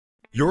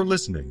You're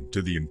listening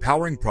to the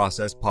Empowering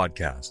Process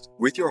podcast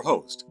with your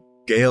host,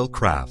 Gail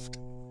Kraft.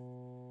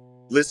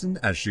 Listen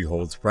as she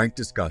holds frank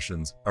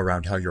discussions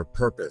around how your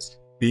purpose,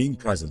 being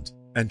present,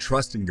 and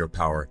trusting your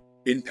power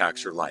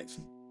impacts your life.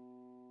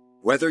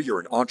 Whether you're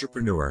an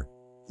entrepreneur,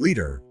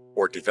 leader,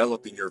 or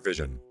developing your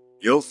vision,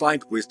 you'll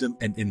find wisdom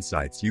and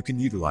insights you can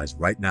utilize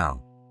right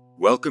now.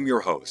 Welcome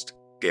your host,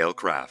 Gail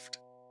Kraft.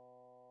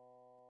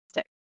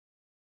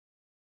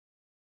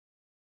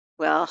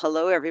 Well,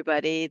 hello,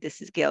 everybody.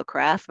 This is Gail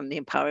Kraft from the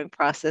Empowering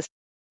Process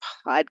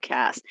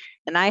podcast.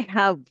 And I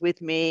have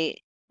with me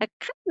a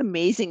kind of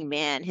amazing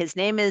man. His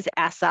name is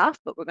Asaf,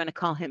 but we're going to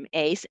call him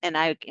Ace. And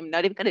I am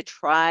not even going to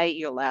try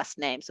your last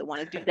name. So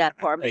want to do that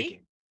for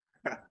me?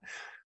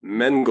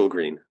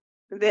 Mengelgrein.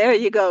 There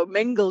you go.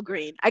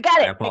 Mengelgrein. I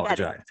got it. I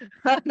apologize.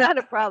 Not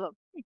a problem.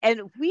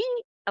 And we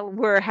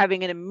were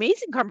having an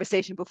amazing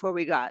conversation before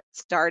we got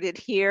started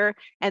here.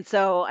 And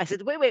so I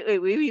said, wait,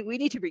 we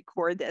need to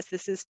record this.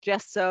 This is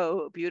just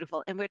so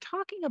beautiful. And we're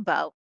talking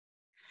about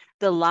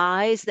the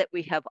lies that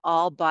we have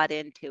all bought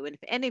into. And if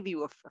any of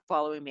you are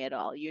following me at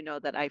all, you know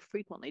that I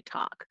frequently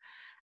talk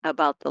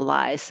about the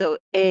lies. So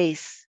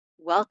Ace,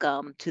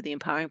 welcome to the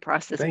Empowering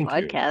Process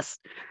podcast.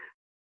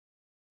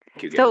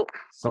 Thank you, Gail.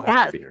 So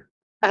happy to be here.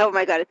 Oh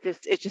my God,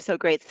 it's just so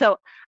great. So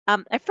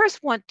I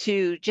first want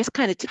to just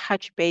kind of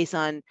touch base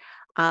on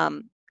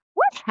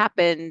what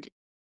happened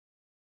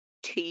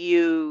to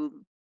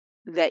you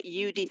that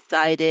you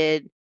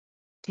decided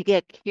to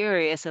get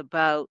curious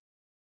about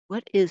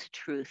what is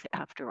truth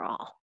after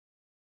all?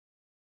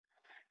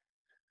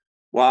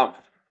 Well,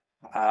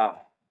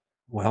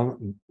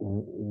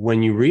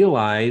 when you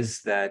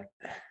realize that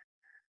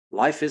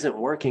life isn't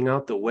working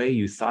out the way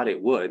you thought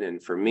it would,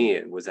 and for me,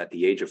 it was at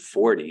the age of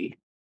 40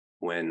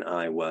 when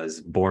I was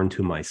born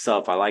to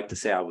myself. I like to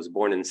say I was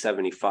born in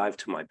 75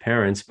 to my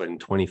parents, but in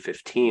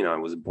 2015, I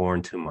was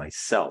born to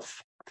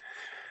myself.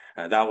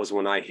 That was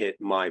when I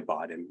hit my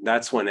bottom.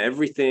 That's when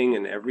everything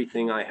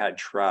I had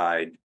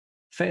tried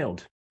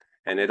failed.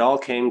 And it all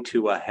came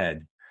to a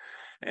head.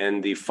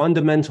 And the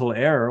fundamental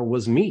error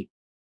was me,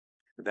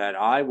 that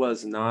I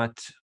was not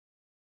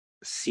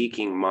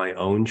seeking my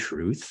own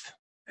truth.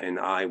 And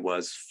I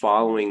was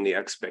following the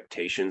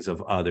expectations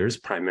of others,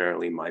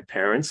 primarily my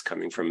parents,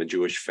 coming from a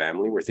Jewish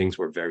family where things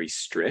were very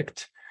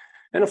strict.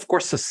 And of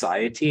course,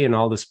 society and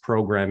all this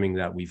programming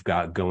that we've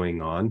got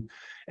going on.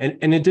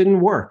 And it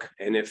didn't work.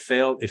 And it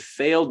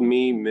failed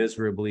me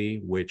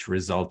miserably, which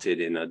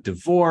resulted in a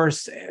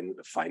divorce and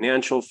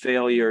financial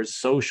failures,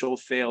 social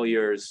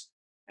failures.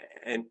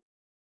 And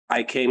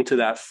I came to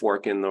that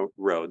fork in the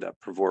road, that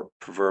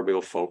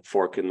proverbial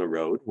fork in the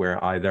road,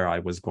 where either I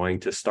was going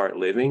to start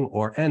living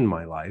or end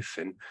my life.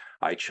 And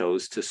I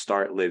chose to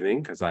start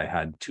living because I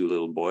had 2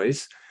 little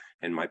boys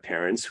and my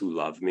parents who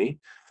loved me.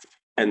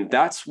 And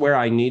that's where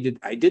I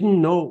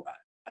didn't know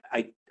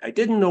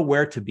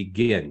where to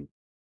begin,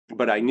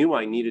 but I knew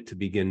I needed to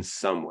begin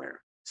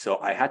somewhere. So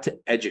I had to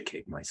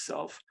educate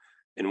myself.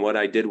 And what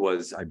I did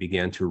was I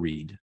began to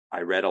read.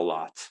 I read a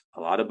lot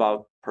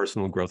about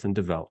personal growth and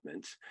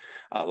development,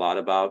 a lot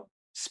about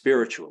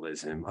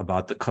spiritualism,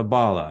 about the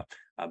Kabbalah,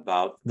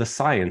 about the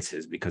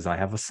sciences, because I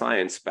have a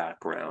science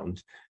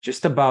background,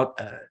 just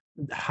about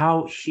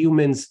how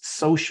humans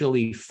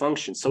socially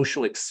function,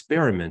 social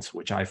experiments,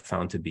 which I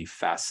found to be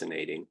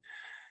fascinating.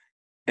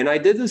 And I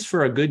did this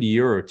for a good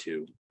year or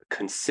two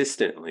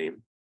consistently.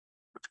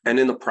 And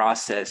in the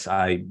process,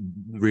 I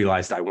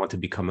realized I want to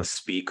become a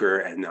speaker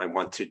and I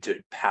wanted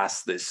to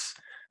pass this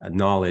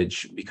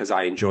knowledge because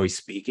I enjoy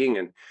speaking.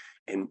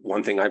 And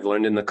one thing I've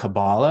learned in the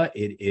Kabbalah,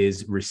 it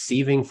is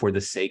receiving for the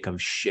sake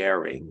of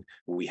sharing.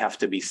 We have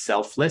to be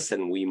selfless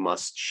and we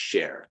must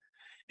share.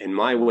 And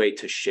my way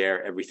to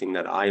share everything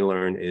that I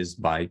learn is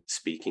by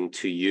speaking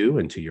to you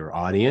and to your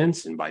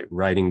audience, and by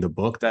writing the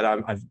book that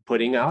I'm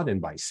putting out,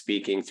 and by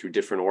speaking through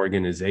different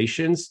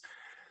organizations.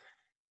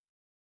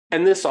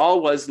 And this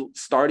all was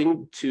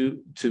starting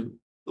to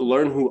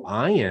learn who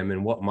I am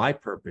and what my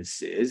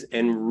purpose is,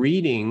 and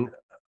reading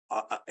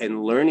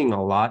and learning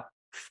a lot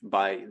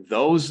by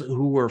those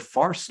who were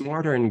far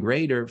smarter and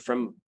greater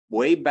from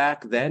way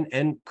back then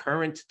and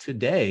current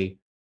today,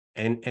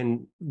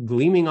 and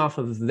gleaming off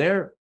of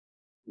their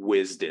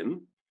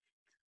wisdom,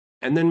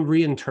 and then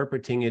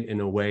reinterpreting it in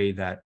a way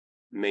that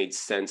made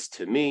sense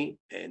to me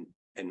and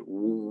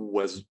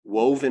was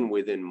woven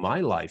within my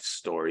life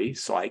story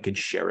so I could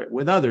share it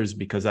with others.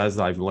 Because as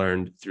I've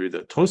learned through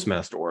the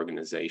Toastmaster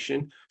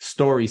organization,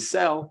 stories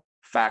sell,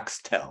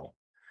 facts tell.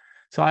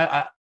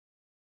 So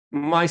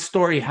my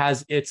story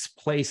has its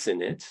place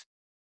in it,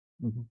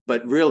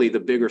 but really the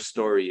bigger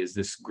story is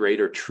this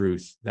greater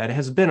truth that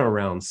has been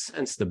around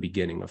since the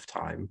beginning of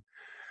time.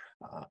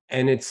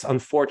 And it's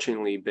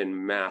unfortunately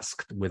been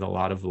masked with a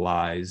lot of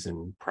lies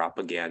and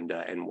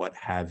propaganda and what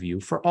have you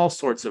for all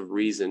sorts of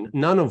reasons,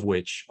 none of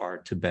which are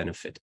to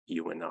benefit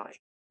you and I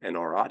and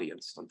our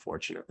audience,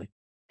 unfortunately.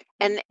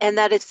 And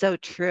that is so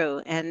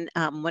true. And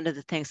one of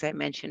the things I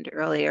mentioned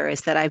earlier is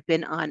that I've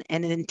been on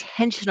an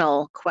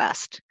intentional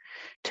quest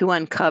to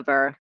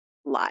uncover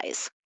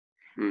lies,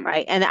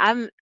 right? And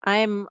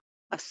I'm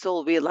a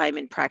soul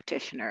realignment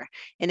practitioner.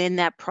 And in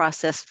that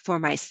process for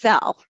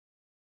myself,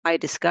 I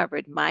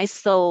discovered my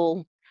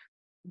soul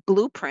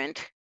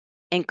blueprint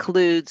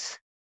includes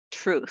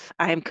truth.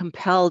 I am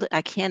compelled,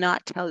 I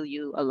cannot tell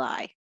you a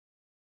lie.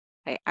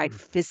 I Mm.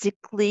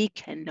 physically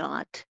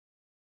cannot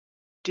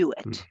do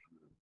Mm. it.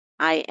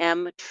 I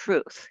am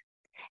truth.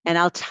 And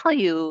I'll tell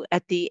you,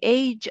 at the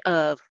age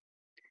of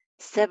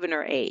 7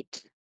 or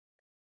 8,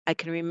 I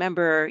can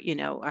remember,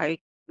 I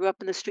grew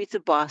up in the streets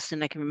of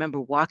Boston. I can remember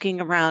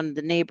walking around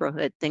the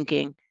neighborhood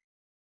thinking,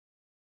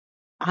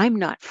 I'm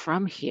not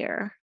from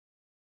here.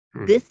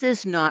 Mm. This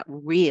is not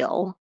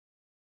real.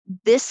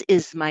 This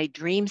is my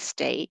dream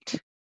state.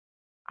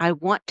 I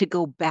want to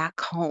go back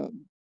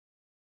home.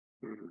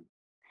 Mm.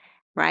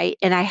 Right.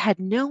 And I had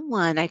no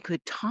one I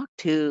could talk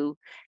to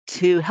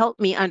help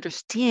me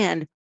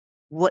understand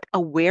what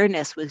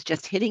awareness was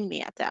just hitting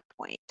me at that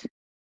point.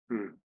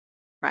 Mm.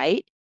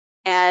 Right.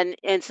 And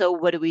so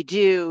what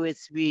do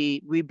is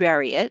we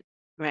bury it,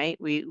 right?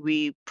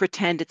 We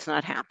pretend it's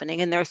not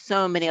happening. And there are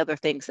so many other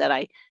things that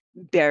I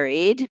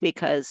buried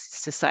because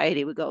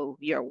society would go,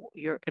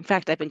 you're in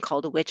fact, I've been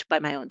called a witch by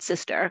my own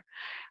sister,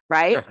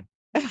 right?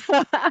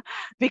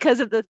 Because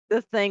of the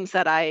things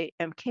that I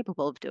am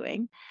capable of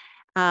doing.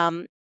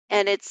 Um,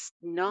 and it's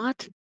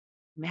not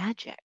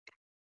magic,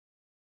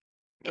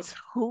 No. it's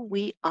who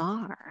we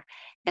are.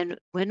 And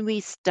when we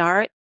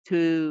start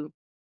to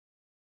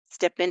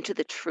step into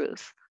the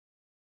truth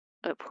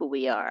of who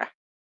we are,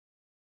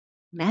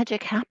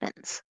 magic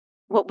happens.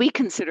 What we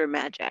consider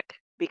magic,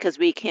 because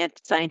we can't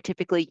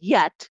scientifically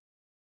yet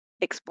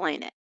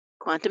explain it.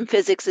 Quantum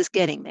physics is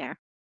getting there.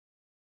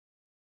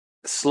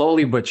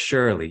 Slowly but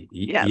surely,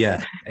 Yes.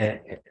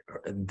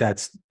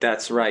 yes.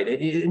 That's right.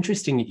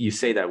 Interesting you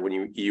say that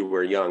when you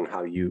were young,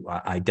 how you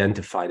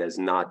identified as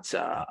not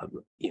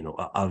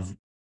of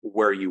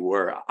where you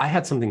were. I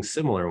had something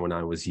similar when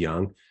I was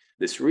young,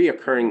 this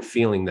reoccurring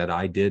feeling that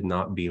I did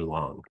not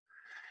belong.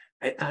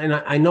 And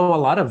I know a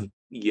lot of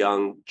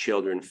young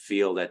children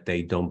feel that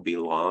they don't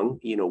belong.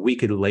 We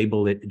could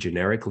label it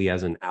generically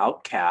as an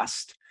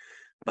outcast,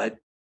 but Yeah, but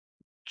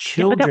that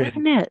children,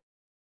 wasn't it.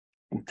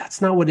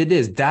 that's not what it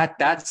is.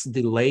 That's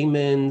the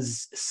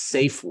layman's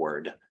safe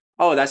word.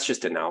 Oh, that's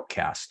just an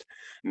outcast.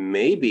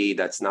 Maybe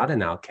that's not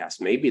an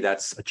outcast. Maybe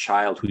that's a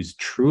child who's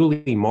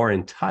truly more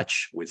in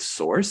touch with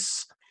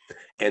source,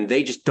 and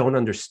they just don't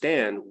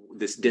understand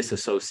this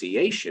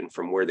disassociation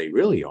from where they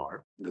really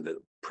are, the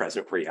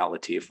present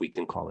reality, if we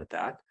can call it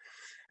that,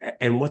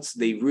 and what's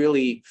they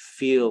really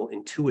feel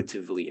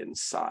intuitively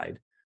inside.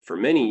 For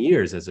many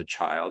years as a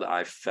child,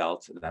 I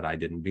felt that I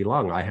didn't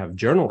belong. I have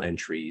journal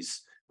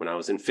entries when I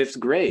was in 5th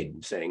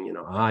grade saying,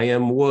 I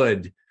am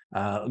wood,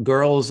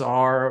 girls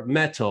are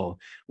metal,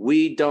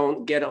 we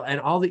don't get,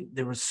 and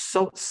there was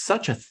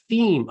such a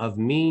theme of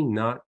me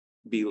not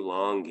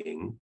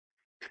belonging.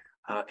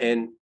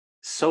 And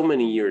so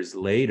many years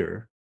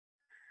later,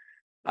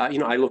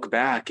 I look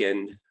back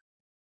and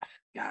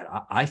God,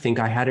 I think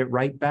I had it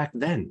right back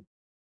then.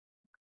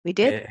 We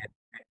did.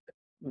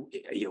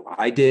 And,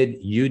 I did,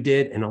 you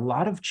did, and a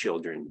lot of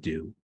children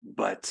do.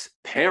 But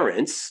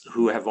parents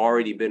who have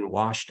already been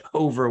washed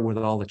over with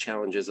all the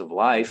challenges of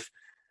life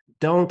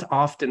don't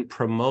often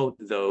promote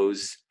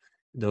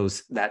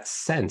that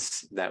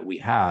sense that we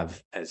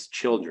have as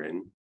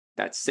children,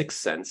 that sixth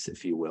sense,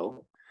 if you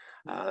will.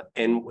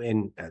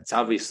 And it's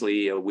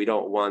obviously we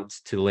don't want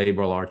to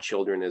label our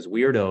children as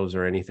weirdos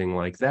or anything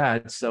like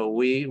that. So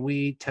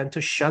we tend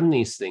to shun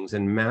these things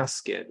and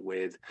mask it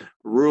with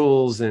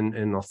rules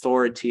and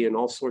authority and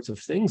all sorts of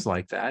things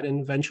like that.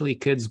 And eventually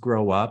kids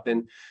grow up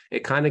and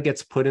it kind of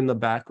gets put in the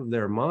back of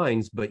their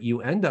minds, but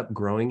you end up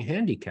growing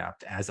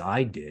handicapped, as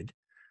I did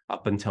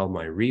up until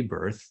my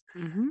rebirth.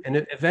 Mm-hmm.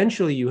 And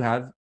eventually you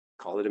have,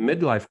 call it a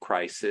midlife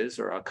crisis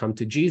or a come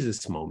to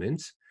Jesus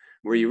moment,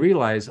 where you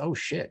realize, oh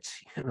shit,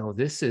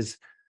 this is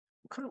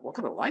what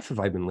kind of life have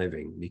I been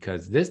living?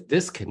 Because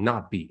this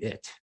cannot be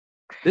it.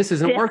 This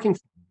isn't This, working.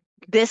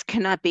 this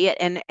cannot be it.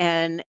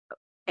 And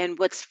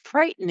what's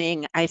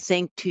frightening, I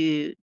think,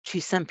 to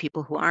some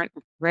people who aren't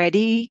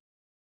ready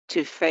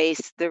to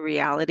face the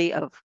reality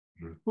of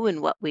who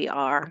and what we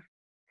are,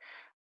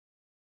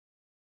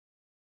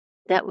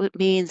 that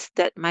means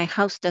that my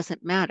house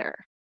doesn't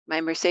matter, my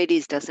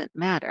Mercedes doesn't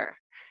matter,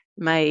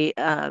 my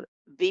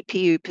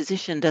VP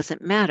position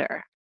doesn't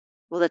matter.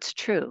 Well, that's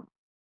true.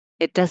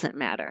 It doesn't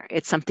matter.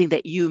 It's something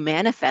that you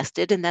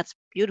manifested, and that's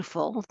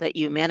beautiful that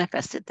you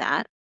manifested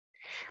that.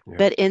 Yeah.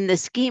 But in the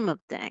scheme of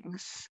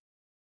things,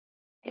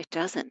 it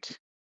doesn't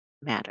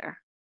matter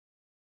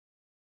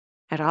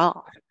at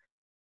all.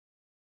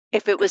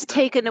 If it was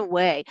taken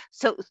away,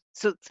 so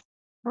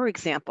for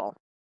example,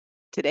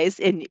 today's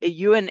and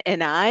you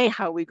and I,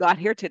 how we got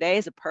here today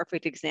is a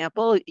perfect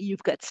example.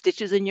 You've got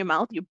stitches in your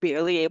mouth, you're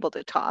barely able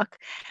to talk.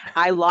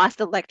 I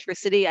lost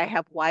electricity. I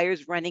have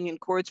wires running and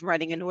cords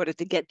running in order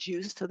to get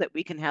juice so that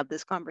we can have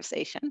this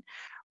conversation,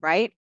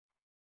 right?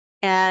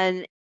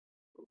 And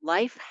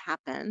life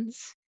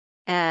happens.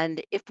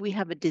 And if we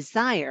have a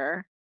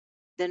desire,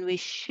 then we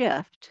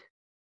shift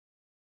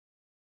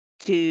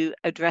to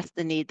address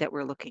the need that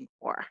we're looking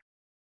for.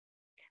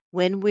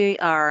 when we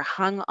are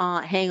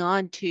hang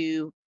on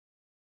to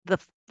the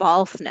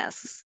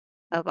falseness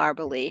of our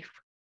belief,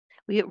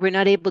 we're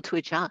not able to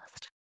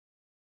adjust,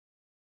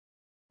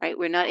 right?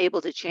 We're not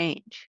able to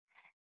change,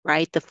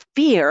 right? The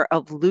fear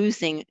of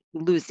losing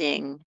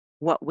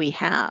what we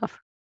have.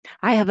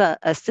 I have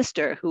a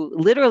sister who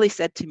literally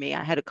said to me,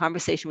 I had a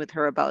conversation with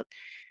her about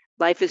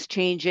life is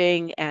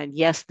changing, and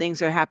yes,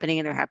 things are happening,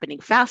 and they're happening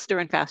faster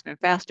and faster and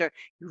faster.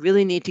 You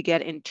really need to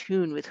get in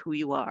tune with who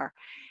you are.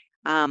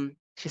 And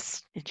she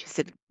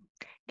said,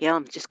 Gail,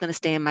 I'm just going to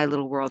stay in my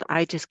little world.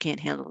 I just can't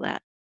handle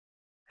that.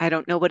 I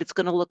don't know what it's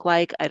going to look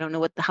like. I don't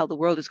know how the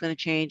world is going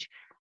to change,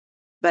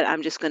 but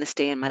I'm just going to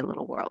stay in my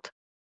little world.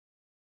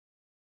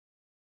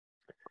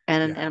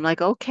 And I'm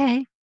like,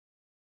 okay.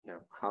 Yeah.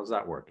 How's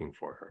that working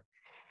for her?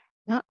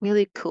 Not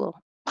really cool.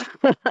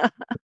 But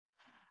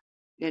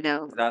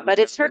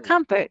it's her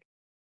comfort.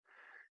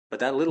 But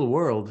that little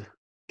world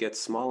gets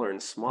smaller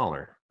and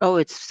smaller. Oh,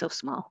 it's so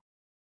small.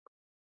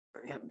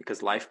 Yeah,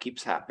 because life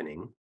keeps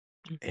happening,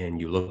 and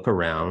you look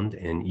around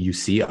and you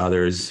see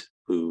others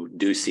who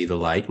do see the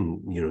light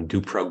and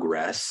do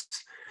progress,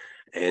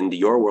 and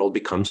your world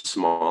becomes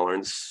smaller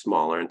and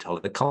smaller until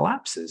it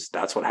collapses.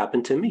 That's what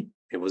happened to me.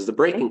 It was the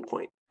breaking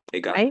point.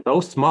 It got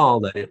so small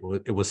that it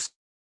was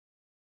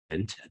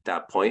at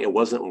that point, it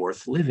wasn't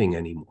worth living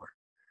anymore.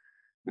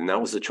 And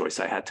that was the choice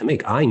I had to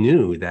make. I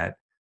knew that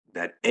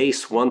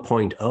Ace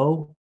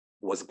 1.0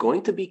 was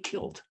going to be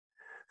killed.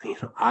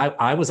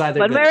 I was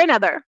either one way or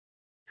another.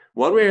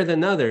 One way or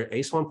another,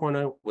 Ace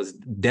 1.0 was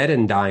dead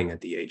and dying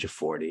at the age of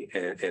 40.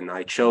 And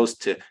I chose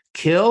to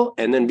kill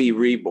and then be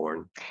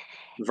reborn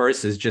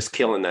versus just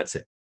kill and that's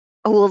it.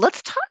 Oh, well,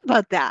 let's talk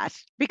about that,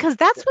 because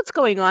that's what's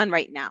going on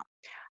right now.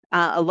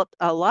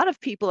 A lot of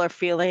people are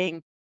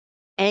feeling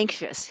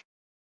anxious,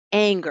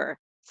 anger.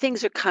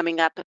 Things are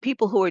coming up.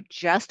 People who are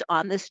just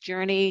on this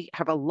journey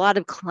have a lot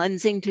of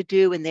cleansing to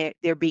do, and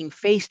they're being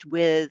faced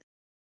with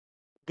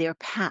their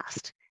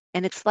past.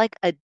 And it's like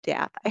a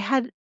death. I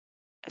had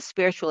a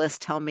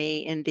spiritualist tell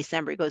me in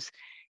December, he goes,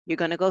 you're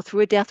going to go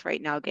through a death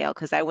right now, Gail,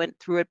 because I went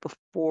through it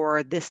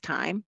before this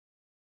time.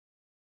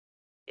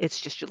 It's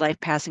just your life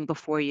passing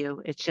before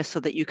you. It's just so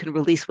that you can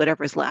release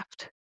whatever's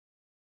left.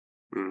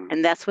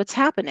 And that's what's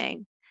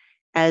happening.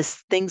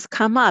 As things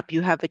come up,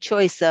 you have a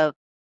choice of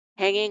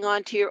hanging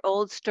on to your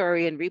old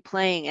story and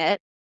replaying it,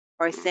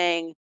 or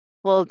saying,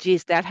 well,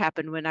 geez, that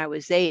happened when I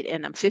was 8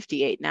 and I'm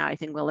 58 now. I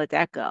think we'll let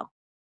that go.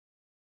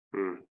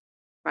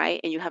 Right?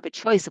 And you have a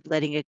choice of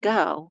letting it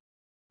go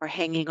or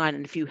hanging on.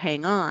 And if you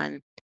hang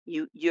on,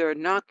 you're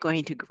not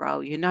going to grow.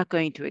 You're not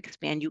going to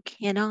expand. You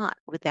cannot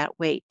with that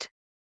weight.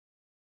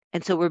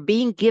 And so we're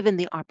being given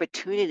the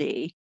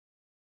opportunity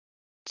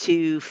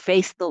to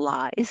face the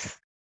lies,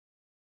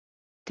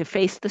 to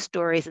face the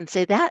stories and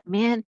say, that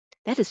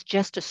is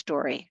just a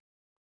story.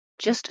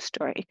 Just a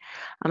story.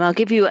 I'll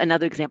give you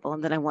another example,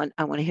 and then I want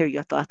to hear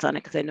your thoughts on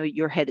it, because I know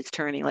your head is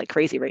turning like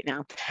crazy right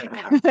now.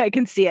 I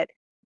can see it.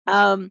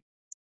 So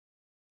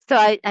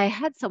I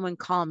had someone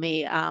call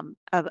me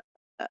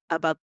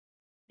about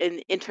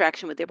an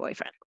interaction with their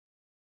boyfriend,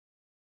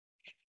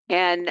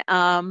 and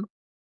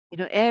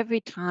every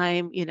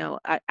time,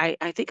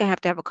 I think I have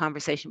to have a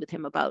conversation with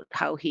him about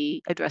how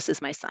he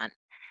addresses my son.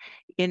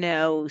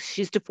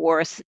 She's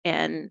divorced,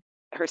 and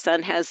her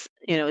son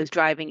is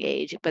driving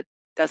age, but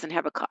doesn't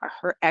have a car.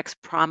 Her ex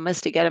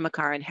promised to get him a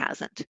car and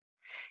hasn't.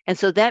 And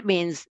so that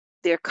means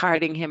they're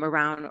carting him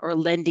around or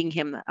lending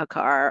him a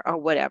car or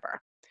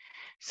whatever.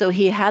 So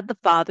he had the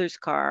father's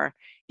car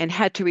and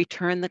had to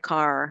return the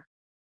car,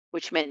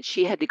 which meant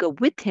she had to go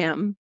with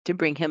him to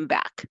bring him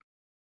back.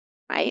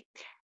 Right?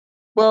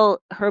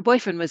 Well, her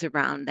boyfriend was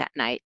around that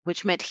night,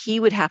 which meant he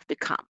would have to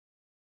come.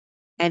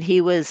 And he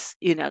was,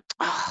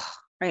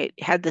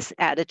 had this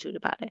attitude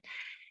about it.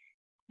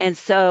 And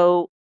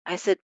so I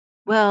said,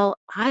 well,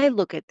 I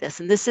look at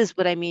this, and this is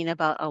what I mean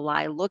about a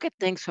lie. Look at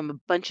things from a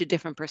bunch of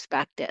different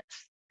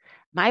perspectives.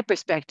 My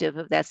perspective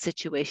of that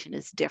situation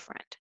is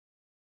different.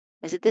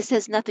 I said, this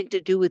has nothing to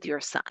do with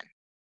your son.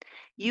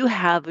 You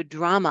have a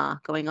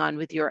drama going on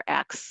with your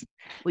ex,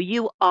 where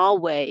you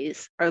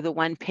always are the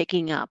one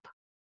picking up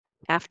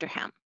after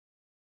him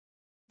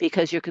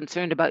because you're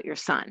concerned about your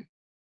son.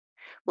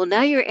 Well,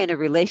 now you're in a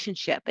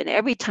relationship, and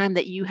every time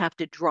that you have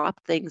to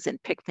drop things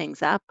and pick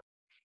things up,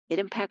 it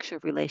impacts your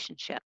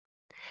relationship.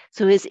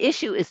 So his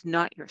issue is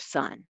not your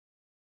son.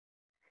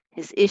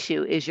 His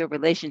issue is your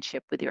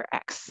relationship with your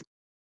ex.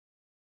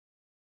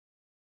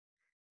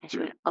 And she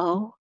went,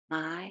 oh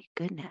my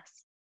goodness.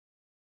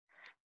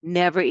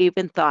 Never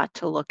even thought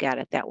to look at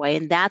it that way.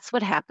 And that's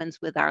what happens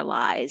with our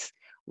lies.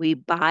 We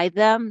buy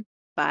them,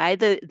 buy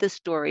the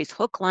stories,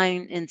 hook,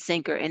 line, and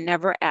sinker, and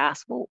never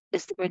ask, well,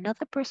 is there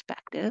another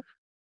perspective?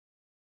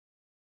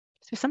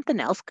 Is there something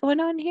else going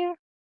on here?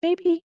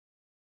 Maybe.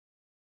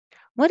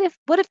 What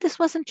if this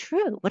wasn't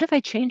true? What if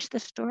I changed the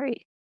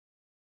story?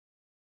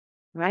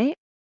 Right?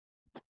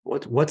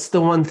 What's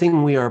the one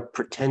thing we are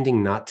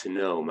pretending not to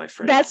know, my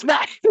friend? That's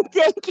right.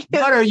 Thank you.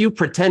 What are you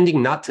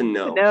pretending not to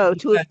know? No,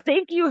 to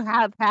think you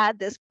have had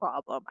this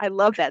problem. I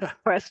love that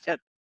question.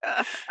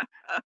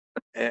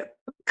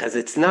 because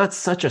it's not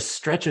such a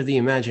stretch of the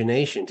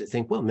imagination to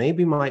think, well,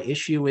 maybe my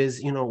issue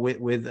is,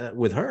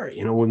 with her,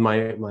 with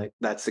my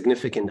that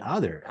significant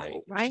other.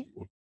 Right.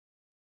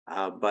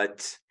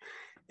 But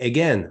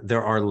again,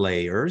 there are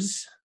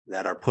layers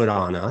that are put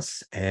on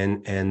us,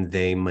 and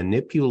they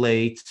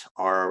manipulate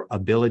our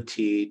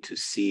ability to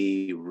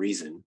see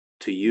reason,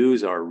 to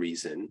use our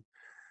reason.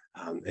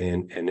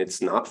 And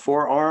it's not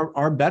for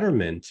our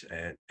betterment.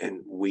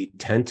 And we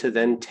tend to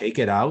then take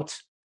it out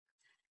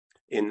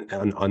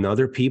on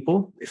other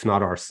people, if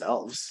not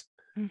ourselves.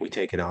 We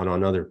take it out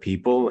on other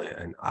people.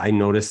 And I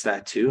noticed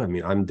that too. I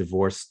mean, I'm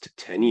divorced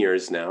 10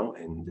 years now,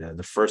 and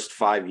the first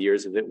 5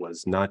 years of it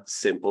was not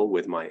simple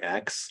with my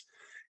ex.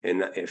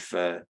 And if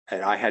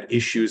I had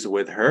issues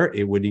with her,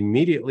 it would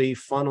immediately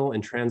funnel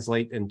and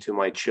translate into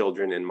my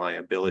children and my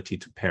ability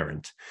to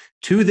parent.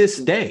 To this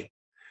day,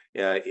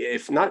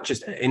 if not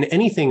just in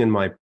anything in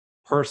my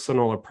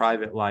personal or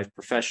private life,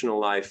 professional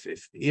life,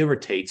 if it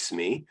irritates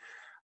me,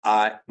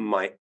 I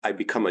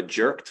become a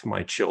jerk to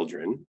my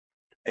children.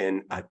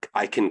 And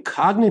I can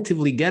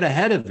cognitively get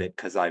ahead of it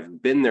because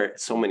I've been there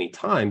so many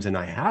times, and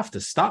I have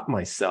to stop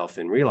myself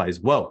and realize,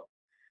 whoa,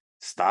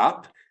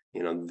 stop.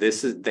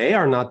 They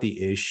are not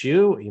the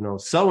issue.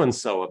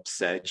 So-and-so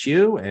upset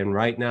you. And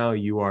right now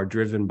you are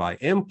driven by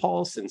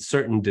impulse and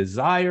certain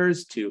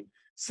desires to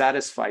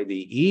satisfy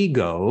the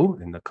ego.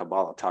 And the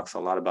Kabbalah talks a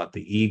lot about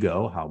the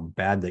ego, how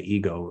bad the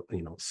ego,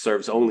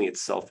 serves only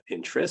its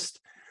self-interest.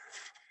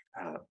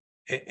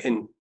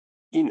 And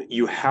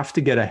you have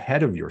to get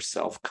ahead of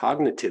yourself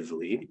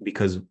cognitively,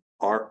 because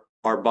our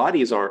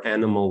bodies are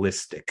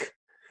animalistic,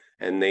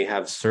 and they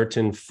have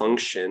certain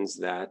functions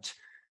that,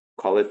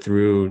 call it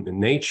through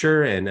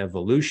nature and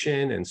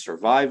evolution and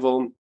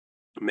survival,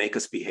 make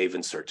us behave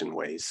in certain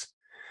ways.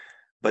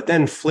 But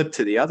then flip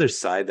to the other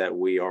side, that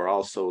we are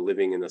also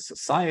living in a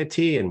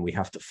society and we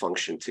have to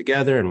function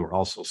together, and we're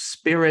also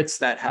spirits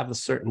that have a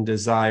certain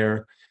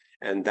desire.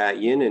 And that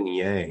yin and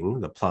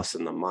yang, the plus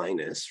and the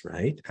minus,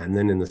 right? And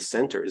then in the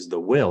center is the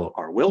will,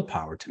 our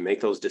willpower to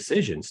make those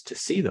decisions, to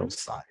see those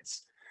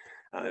sides.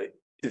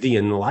 The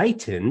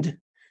enlightened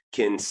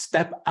can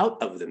step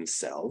out of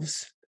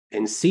themselves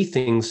and see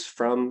things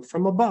from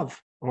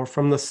above or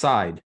from the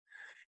side,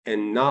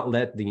 and not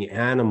let the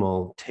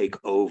animal take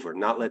over,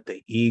 not let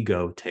the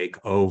ego take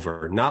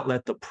over, not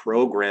let the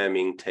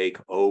programming take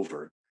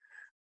over.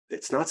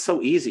 It's not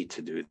so easy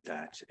to do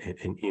that.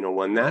 And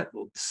when that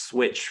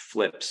switch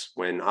flips,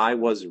 when I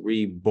was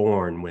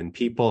reborn, when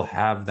people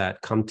have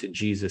that come to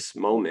Jesus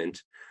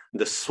moment,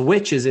 the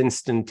switch is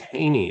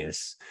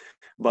instantaneous.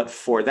 But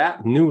for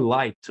that new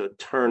light to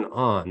turn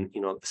on,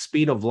 the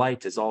speed of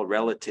light is all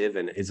relative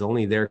and is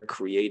only there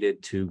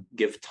created to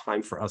give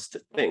time for us to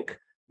think.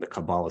 The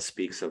Kabbalah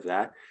speaks of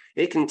that.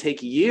 It can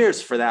take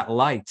years for that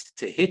light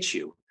to hit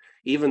you,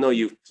 even though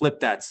you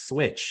flip that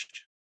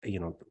switch,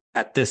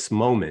 at this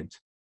moment.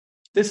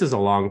 This is a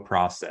long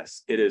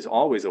process. It is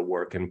always a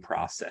work in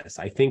process.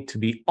 I think to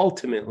be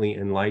ultimately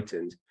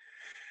enlightened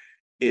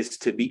is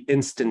to be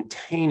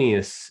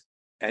instantaneous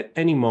at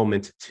any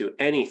moment to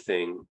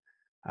anything,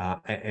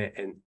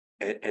 and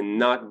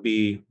not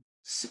be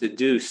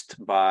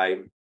seduced by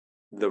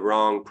the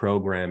wrong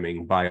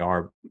programming, by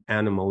our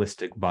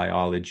animalistic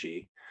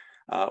biology,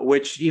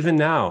 which even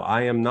now,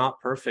 I am not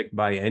perfect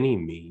by any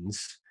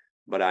means,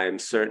 but I am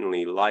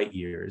certainly light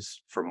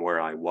years from where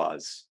I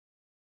was.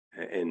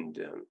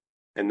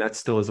 And that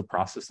still is a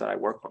process that I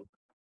work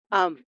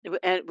on.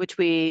 Which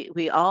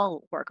we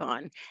all work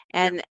on.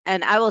 And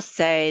I will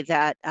say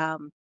that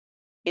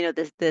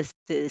this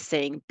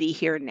saying, be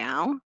here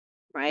now,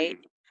 right?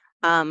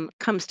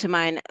 Comes to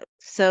mind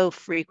so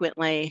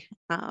frequently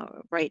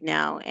right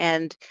now.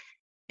 And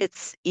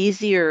it's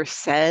easier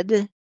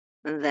said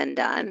than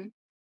done.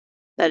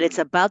 That it's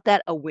about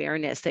that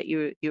awareness that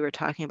you were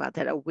talking about,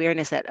 that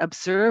awareness, that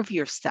observe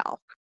yourself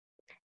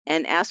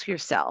and ask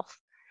yourself,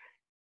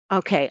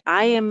 okay,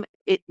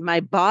 my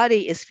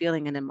body is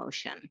feeling an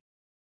emotion.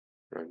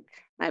 Right.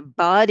 My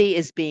body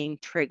is being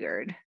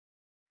triggered.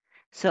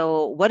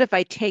 So what if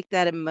I take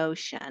that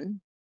emotion,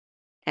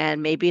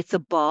 and maybe it's a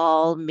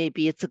ball,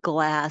 maybe it's a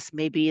glass,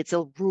 maybe it's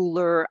a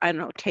ruler, I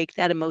don't know, take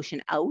that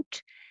emotion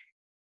out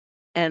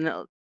and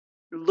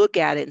look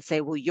at it and say,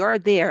 well, you're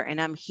there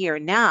and I'm here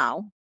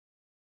now.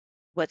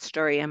 What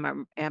story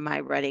am I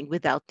writing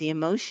without the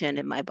emotion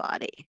in my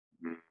body?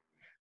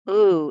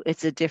 Ooh,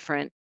 it's a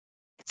different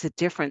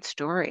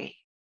story.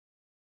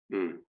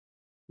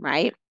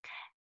 Right?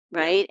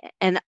 Right?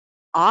 And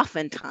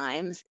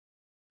oftentimes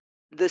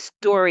the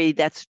story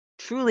that's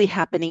truly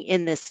happening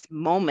in this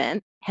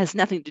moment has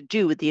nothing to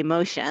do with the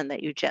emotion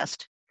that you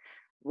just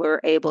were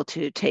able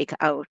to take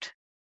out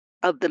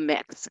of the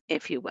mix,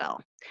 if you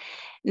will.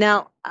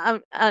 Now,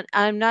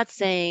 I'm not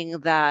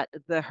saying that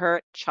the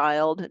hurt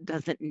child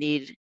doesn't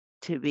need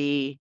to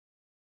be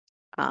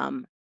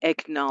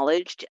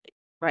acknowledged,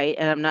 right?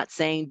 And I'm not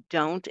saying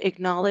don't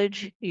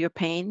acknowledge your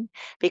pain,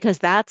 because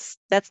that's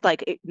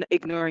like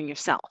ignoring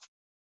yourself,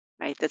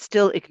 right? That's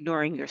still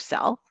ignoring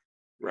yourself.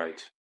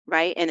 Right.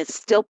 right? And it's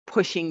still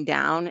pushing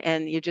down,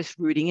 and you're just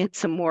rooting it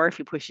some more if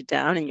you push it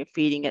down, and you're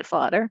feeding it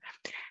fodder,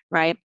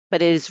 right?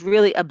 But it is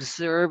really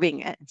observing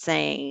it and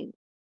saying,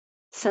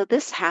 so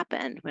this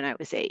happened when I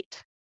was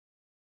 8.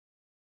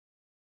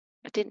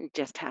 It didn't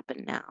just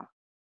happen now.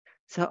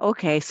 So,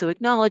 okay, so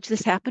acknowledge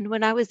this happened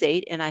when I was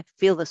 8 and I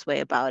feel this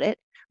way about it,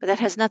 but that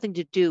has nothing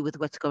to do with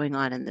what's going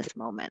on in this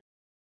moment,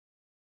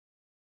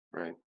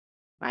 Right.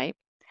 right?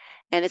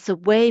 And it's a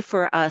way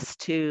for us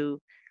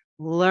to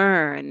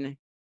learn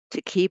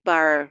to keep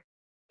our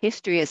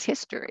history as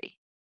history.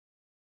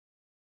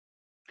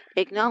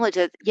 Acknowledge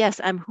that,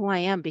 yes, I'm who I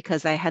am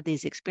because I had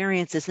these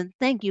experiences, and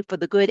thank you for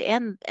the good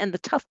and the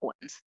tough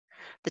ones.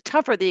 The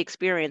tougher the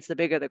experience, the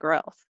bigger the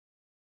growth,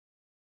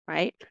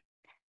 right?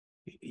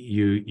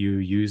 You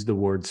use the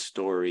word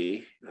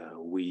story.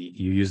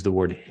 You use the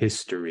word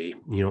history.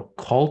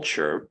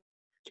 Culture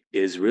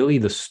is really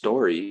the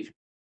story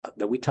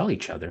that we tell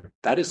each other.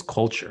 That is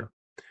culture.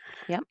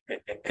 Yep.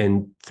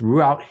 And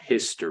throughout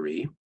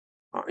history,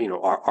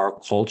 our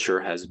culture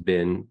has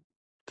been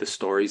the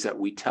stories that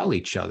we tell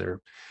each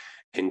other.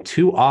 And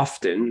too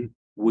often,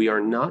 we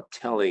are not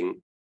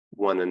telling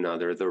one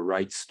another the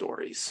right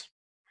stories.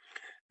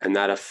 And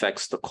that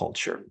affects the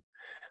culture.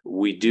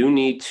 We do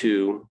need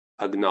to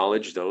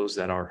acknowledge those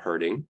that are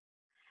hurting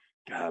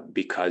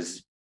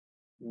because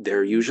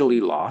they're usually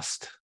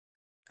lost.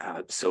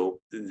 So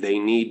they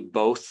need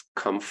both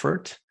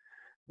comfort,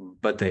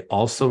 but they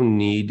also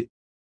need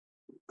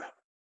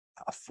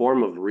a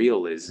form of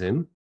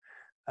realism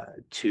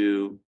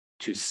to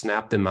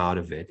snap them out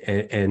of it.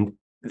 And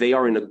they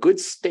are in a good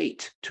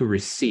state to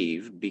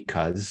receive,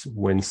 because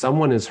when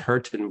someone is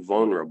hurt and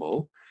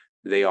vulnerable,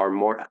 they are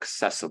more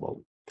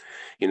accessible.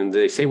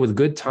 They say with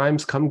good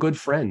times come good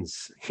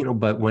friends,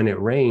 but when it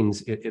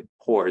rains, it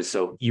pours.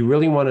 So you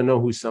really want to know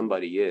who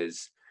somebody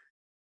is.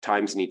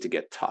 Times need to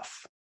get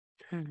tough.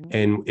 Mm-hmm.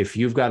 And if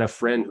you've got a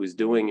friend who's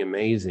doing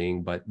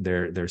amazing, but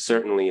they're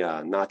certainly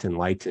not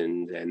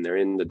enlightened, and they're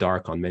in the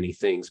dark on many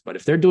things, but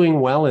if they're doing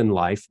well in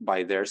life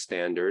by their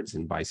standards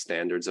and by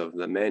standards of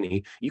the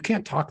many, you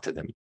can't talk to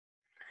them.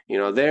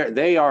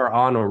 They are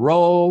on a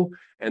roll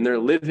and they're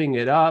living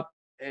it up,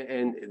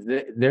 and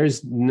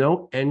there's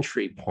no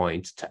entry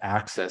point to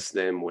access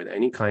them with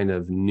any kind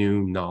of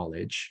new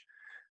knowledge.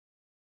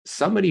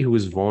 Somebody who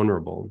is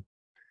vulnerable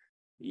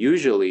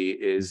usually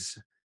is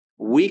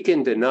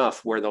weakened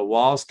enough where the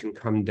walls can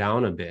come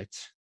down a bit,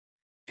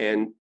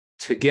 and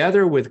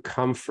together with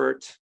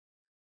comfort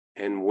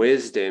and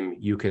wisdom,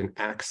 you can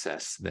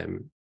access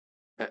them.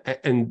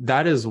 And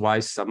that is why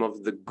some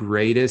of the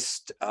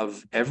greatest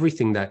of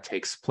everything that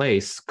takes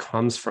place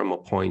comes from a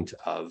point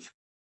of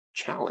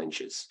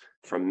challenges,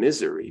 from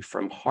misery,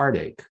 from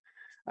heartache.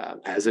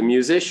 As a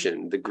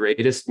musician, the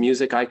greatest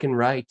music I can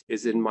write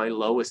is in my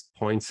lowest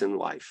points in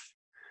life.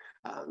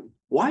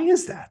 Why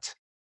is that?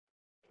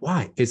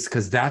 Why? It's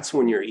because that's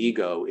when your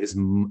ego is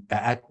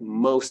at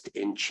most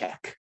in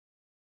check.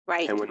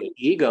 Right. And when the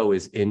ego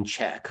is in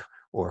check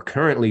or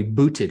currently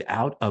booted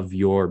out of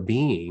your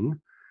being,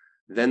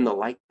 then the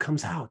light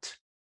comes out.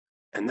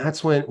 And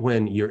that's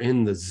when you're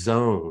in the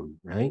zone,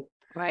 right?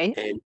 Right.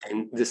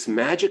 And this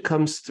magic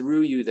comes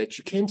through you that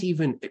you can't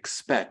even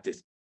expect.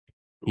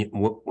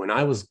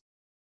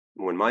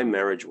 When my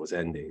marriage was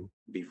ending,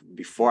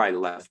 before I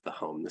left the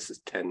home, this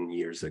is 10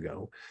 years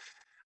ago,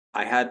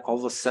 I had all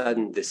of a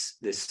sudden this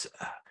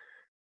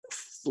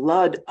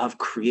flood of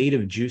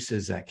creative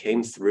juices that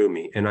came through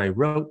me. And I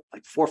wrote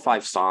like 4 or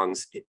 5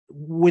 songs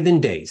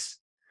within days.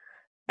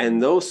 And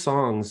those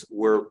songs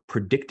were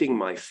predicting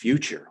my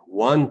future.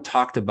 One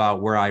talked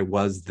about where I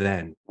was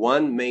then.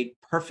 One made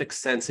perfect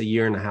sense a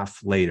year and a half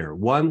later.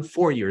 One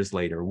 4 years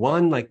later.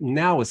 One like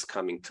now is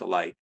coming to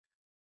light.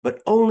 But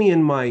only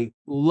in my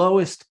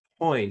lowest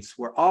points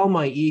where all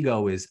my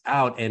ego is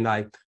out. And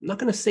I'm not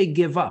going to say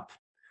give up,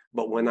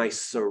 but when I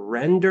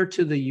surrender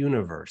to the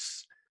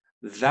universe,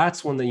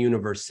 that's when the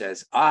universe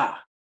says,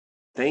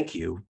 thank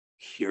you.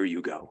 Here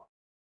you go.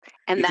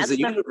 And because that's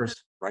the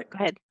universe, right? Go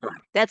ahead.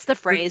 That's the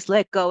phrase,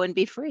 let go and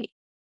be free.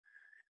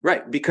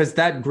 Right. Because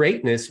that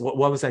greatness, what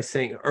was I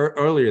saying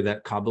earlier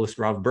that Kabbalist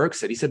Rav Berg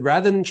said? He said,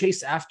 rather than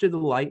chase after the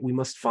light, we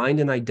must find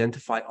and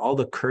identify all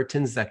the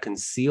curtains that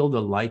conceal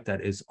the light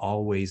that is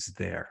always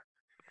there.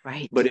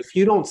 Right. But if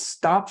you don't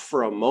stop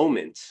for a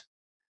moment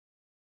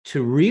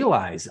to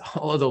realize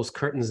all of those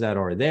curtains that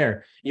are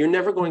there, you're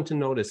never going to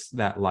notice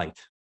that light.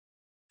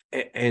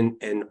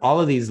 And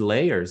all of these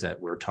layers that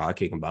we're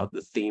talking about,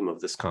 the theme of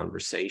this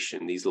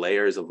conversation, these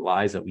layers of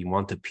lies that we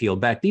want to peel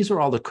back, these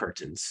are all the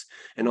curtains.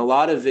 And a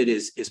lot of it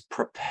is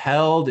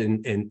propelled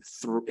and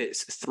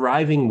it's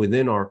thriving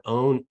within our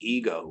own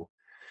ego.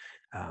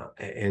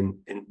 And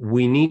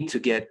we need to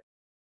get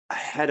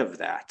ahead of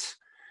that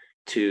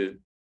to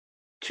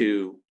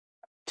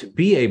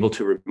be able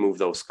to remove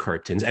those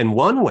curtains. And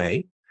one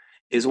way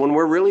is when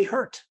we're really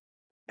hurt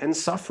and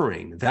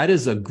suffering. That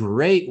is a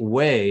great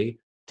way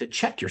to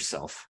check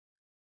yourself,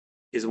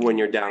 is when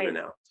you're down and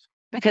out.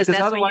 Because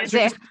that's when you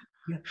say,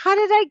 how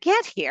did I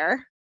get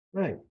here?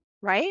 Right.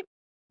 Right.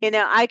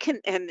 I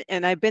can,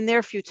 and I've been there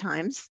a few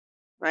times,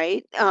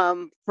 right?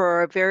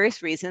 For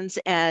various reasons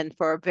and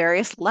for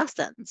various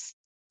lessons,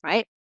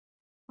 right?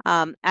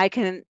 I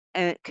can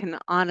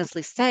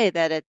honestly say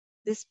that at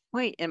this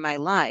point in my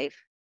life,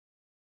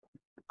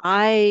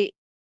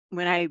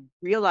 when I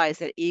realize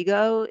that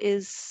ego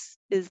is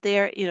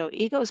there,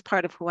 ego is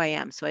part of who I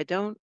am, so I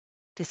don't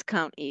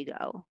discount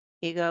ego.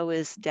 Ego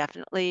is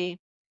definitely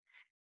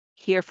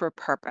here for a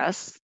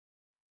purpose,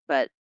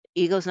 but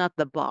ego's not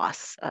the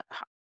boss,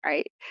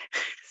 right?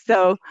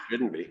 So,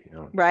 Shouldn't be.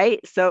 right?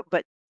 So,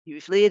 but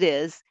usually it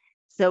is.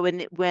 So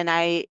when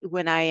I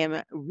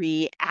am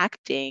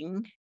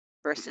reacting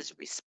versus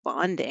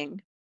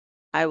responding,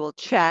 I will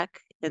check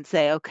and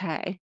say,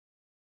 okay,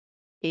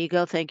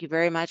 ego, thank you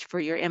very much for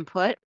your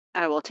input.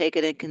 I will take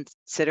it in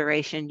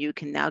consideration. You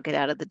can now get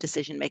out of the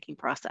decision-making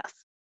process,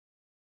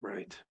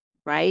 Right.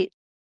 right?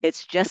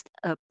 It's just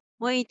a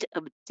point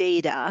of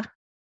data.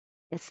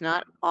 It's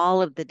not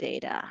all of the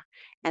data.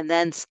 And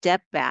then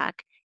step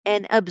back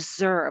and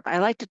observe. I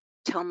like to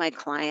tell my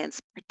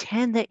clients,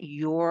 pretend that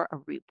you're a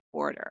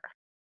reporter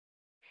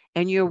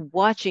and you're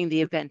watching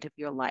the event of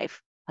your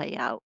life play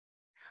out.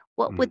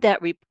 What would Mm.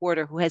 that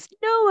reporter who has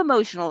no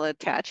emotional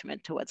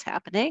attachment to what's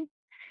happening,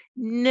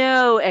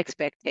 no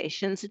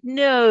expectations,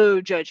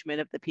 no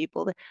judgment of the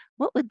people,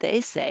 what would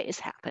they say is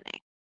happening?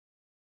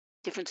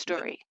 Different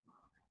story.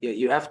 Yeah,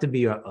 you have to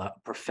be a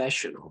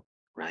professional,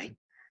 right?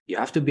 You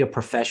have to be a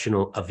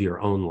professional of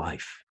your own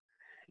life.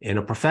 And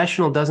a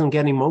professional doesn't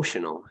get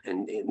emotional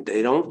and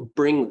they don't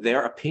bring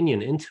their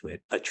opinion into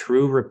it. A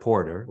true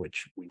reporter,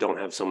 which we don't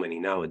have so many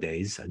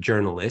nowadays, a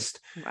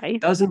journalist,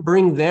 Right? doesn't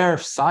bring their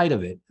side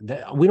of it.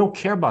 We don't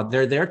care about.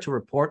 They're there to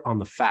report on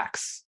the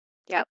facts.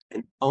 Yep.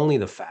 And only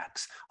the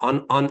facts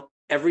on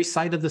every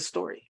side of the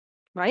story.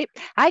 Right.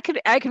 I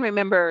can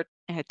remember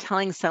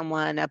telling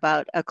someone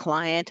about a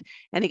client,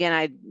 and again,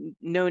 I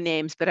no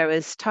names, but I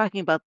was talking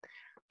about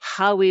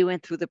how we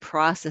went through the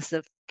process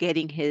of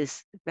getting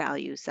his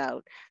values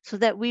out so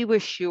that we were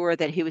sure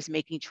that he was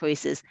making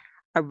choices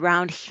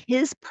around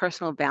his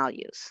personal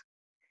values.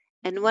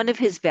 And one of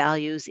his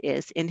values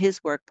is in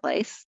his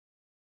workplace,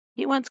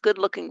 he wants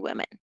good-looking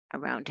women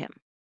around him.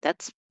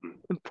 That's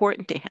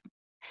important to him.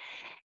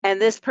 And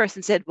this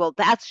person said, well,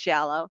 that's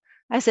shallow.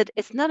 I said,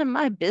 it's none of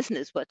my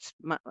business what's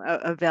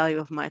a value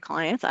of my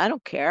clients. I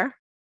don't care.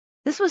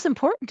 This was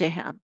important to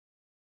him.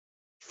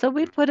 So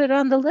we put it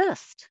on the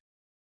list.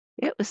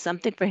 It was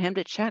something for him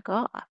to check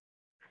off.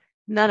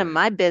 None of Right.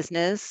 my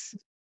business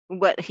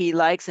what he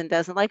likes and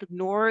doesn't like,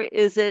 nor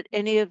is it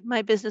any of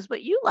my business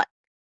what you like.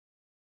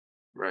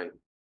 Right.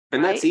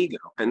 And Right? that's ego.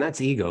 And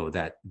that's ego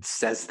that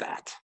says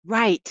that.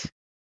 Right.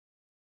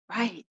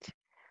 Right.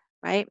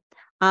 Right.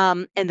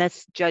 And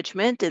that's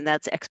judgment and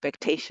that's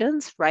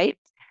expectations, right?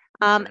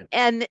 Right.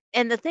 And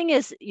the thing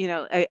is,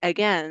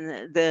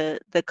 again,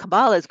 the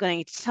Kabbalah is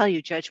going to tell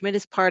you judgment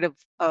is part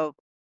of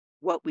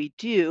what we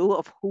do,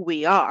 of who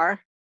we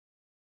are,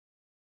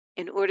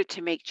 in order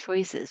to make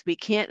choices.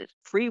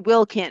 Free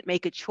will can't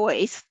make a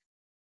choice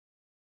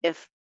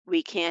if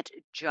we can't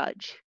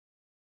judge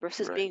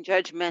versus Right. being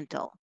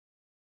judgmental.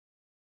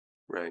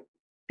 Right.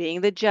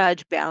 Being the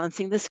judge,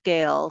 balancing the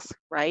scales,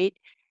 right?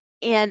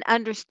 And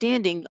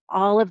understanding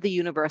all of the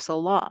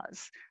universal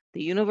laws.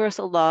 The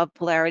universal law of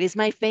polarity is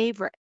my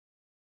favorite.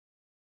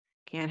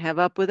 Can't have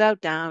up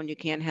without down. You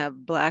can't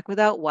have black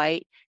without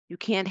white. You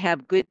can't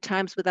have good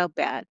times without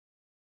bad.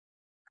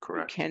 You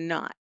Correct.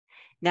 cannot.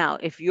 Now,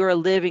 if you're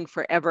living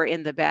forever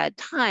in the bad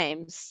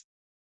times,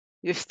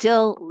 you're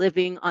still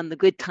living on the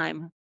good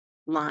time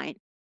line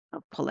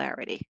of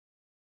polarity.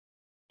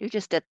 You're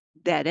just at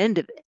that end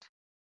of it.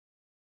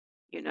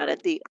 You're not Right.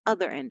 at the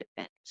other end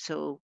of it.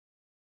 So,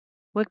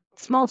 what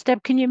small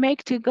step can you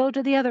make to go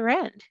to the other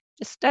end?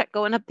 Just start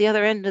going up the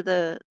other end of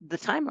the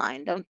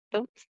timeline.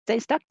 Don't stay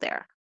stuck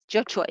there. It's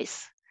your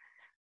choice,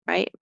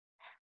 right?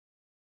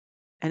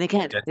 And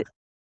again, yeah,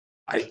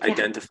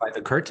 Identify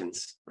the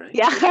curtains, right?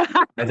 yeah,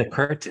 By the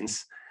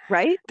curtains.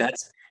 right,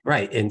 That's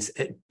right. And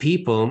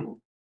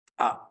people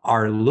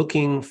are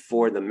looking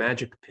for the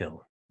magic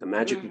pill, the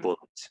magic mm,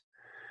 bullet,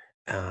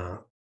 uh,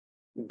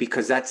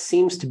 because that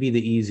seems to be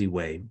the easy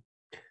way.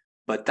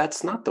 But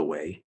that's not the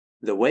way.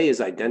 The way is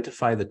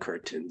identify the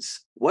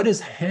curtains. What is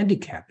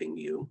handicapping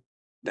you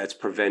that's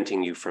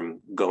preventing you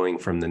from going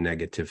from the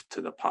negative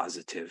to the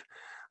positive?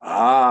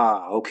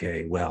 Ah,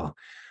 okay. Well,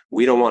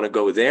 we don't want to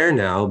go there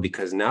now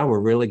because now we're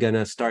really going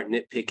to start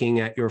nitpicking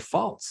at your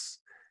faults.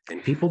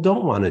 And people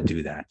don't want to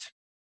do that.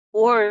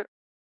 or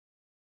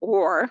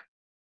or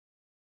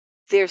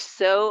they're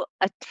so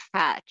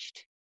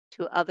attached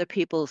to other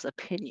people's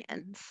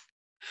opinions.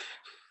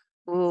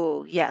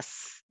 Oh,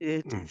 yes,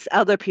 Mm. it's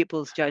other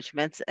people's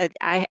judgments. And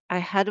I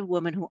had a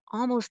woman who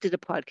almost did a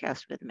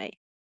podcast with me.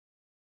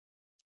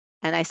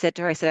 And I said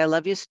to her, I said, I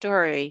love your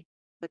story,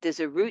 but there's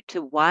a root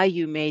to why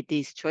you made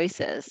these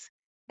choices.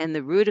 And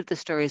the root of the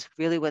story is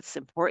really what's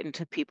important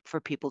to people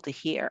for people to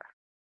hear.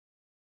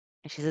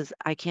 And she says,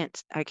 I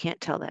can't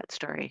tell that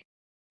story.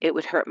 It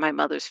would hurt my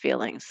mother's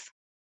feelings.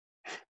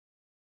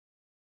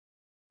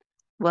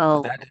 But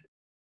Well,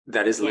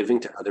 that is yeah, living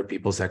to other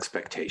people's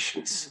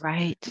expectations.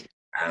 right.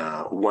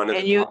 One of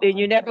And the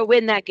you never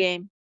win that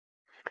game.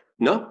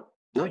 No,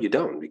 you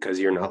don't, because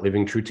you're not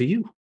living true to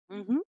you.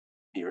 Mm-hmm.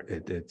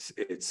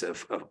 It's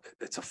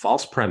a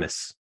false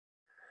premise.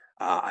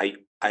 I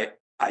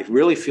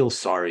really feel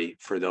sorry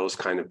for those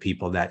kind of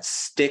people that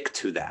stick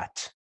to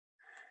that,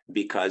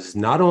 because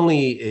not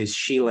only is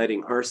she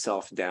letting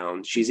herself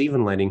down, she's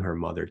even letting her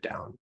mother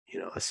down,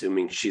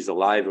 assuming she's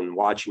alive and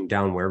watching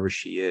down wherever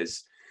she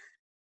is.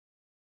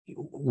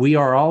 We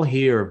are all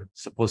here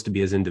supposed to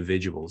be as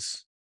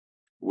individuals.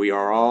 We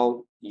are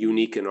all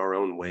unique in our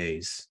own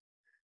ways.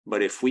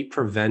 But if we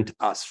prevent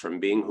us from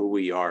being who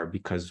we are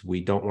because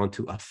we don't want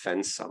to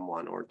offend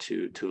someone or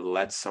to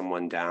let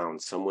someone down,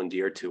 someone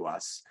dear to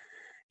us,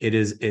 it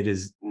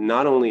is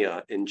not only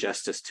an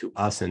injustice to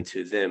us and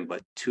to them,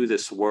 but to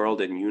this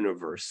world and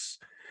universe,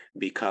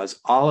 because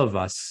all of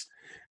us,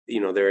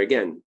 there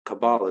again,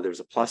 Kabbalah, there's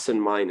a plus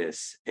and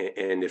minus.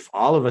 And if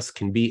all of us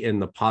can be in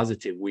the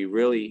positive, we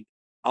really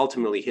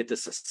ultimately hit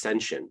this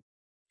ascension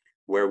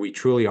where we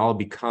truly all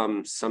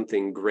become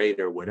something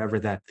greater, whatever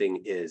that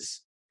thing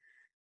is.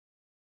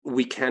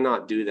 We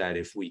cannot do that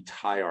if we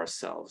tie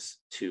ourselves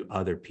to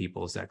other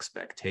people's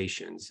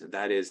expectations.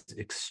 That is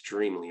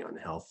extremely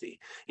unhealthy.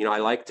 I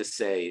like to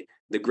say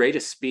the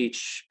greatest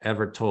speech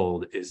ever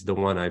told is the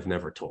one I've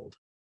never told,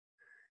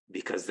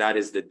 because that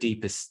is the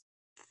deepest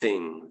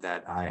thing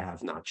that I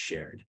have not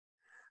shared.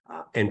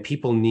 And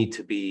people need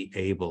to be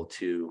able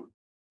to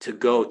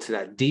go to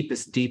that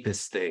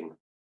deepest thing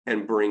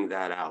and bring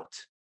that out.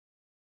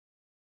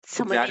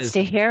 Someone needs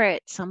to hear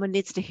it. Someone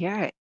needs to hear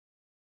it.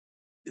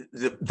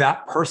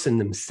 That person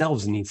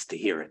themselves needs to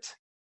hear it.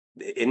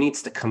 It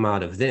needs to come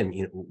out of them.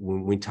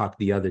 When we talked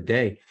the other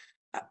day,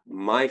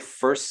 my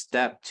first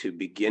step to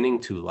beginning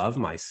to love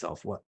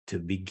myself, to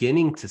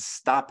beginning to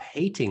stop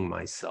hating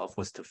myself,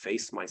 was to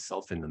face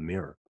myself in the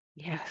mirror.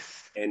 Yes.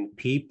 And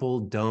people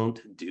don't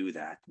do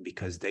that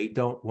because they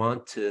don't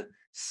want to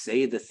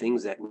say the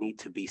things that need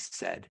to be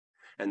said.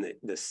 And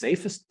the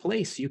safest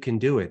place you can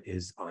do it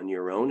is on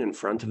your own, in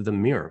front of the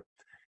mirror.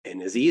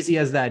 And as easy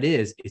as that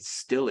is, it's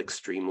still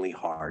extremely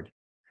hard.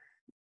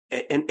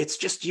 And it's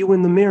just you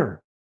in the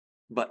mirror.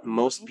 But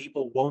most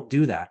people won't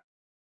do that.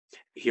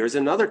 Here's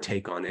another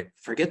take on it.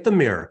 Forget the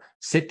mirror.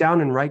 Sit down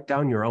and write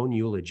down your own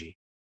eulogy.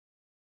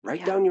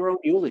 Write down your own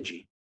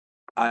eulogy.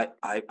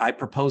 I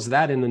proposed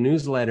that in the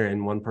newsletter,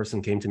 and one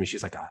person came to me.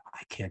 She's like, I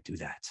can't do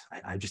that.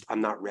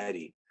 I'm not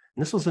ready.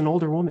 And this was an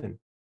older woman.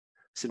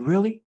 I said,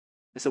 really?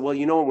 I said, well,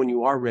 when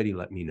you are ready,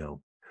 let me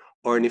know.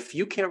 And if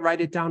you can't write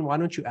it down, why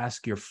don't you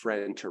ask your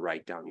friend to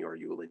write down your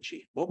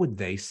eulogy? What would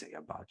they say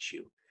about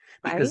you?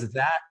 Because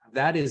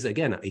that is,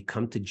 again, a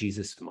come to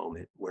Jesus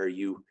moment where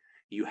you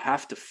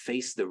have to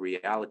face the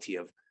reality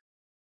of,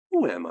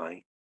 who am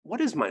I?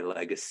 What is my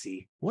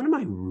legacy? What am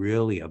I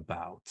really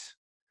about?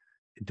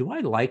 Do I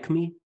like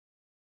me?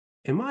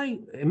 Am I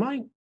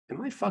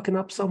fucking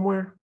up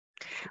somewhere?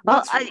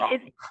 Well,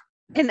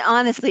 and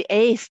honestly,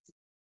 Ace,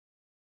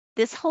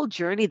 this whole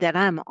journey that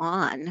I'm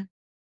on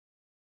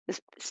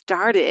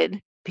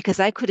started because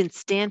I couldn't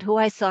stand who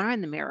I saw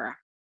in the mirror.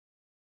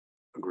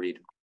 Agreed.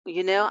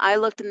 I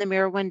looked in the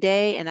mirror one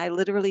day and I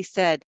literally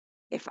said,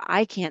 if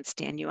I can't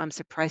stand you, I'm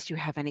surprised you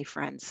have any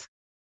friends.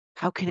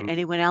 How can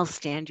anyone else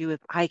stand you if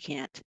I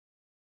can't?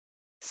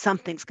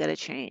 Something's going to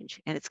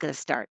change, and it's going to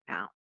start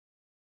now.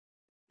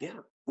 Yeah.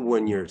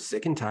 When you're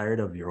sick and tired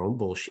of your own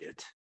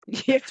bullshit,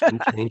 that's when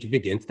change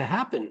begins to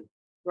happen.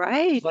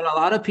 Right. But a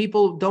lot of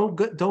people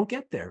don't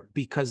get there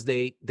because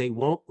they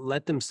won't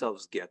let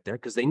themselves get there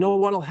because they know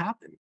what'll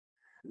happen.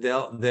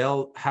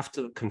 They'll have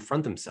to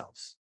confront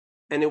themselves,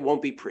 and it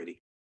won't be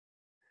pretty.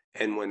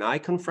 And when I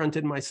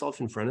confronted myself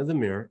in front of the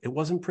mirror, it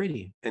wasn't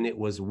pretty. And it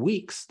was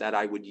weeks that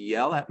I would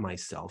yell at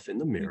myself in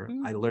the mirror.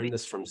 Mm-hmm. I learned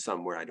this from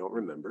somewhere, I don't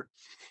remember.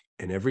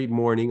 And every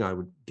morning I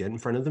would get in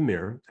front of the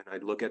mirror and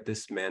I'd look at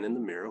this man in the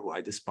mirror who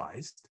I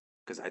despised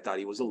because I thought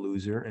he was a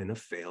loser and a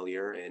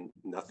failure and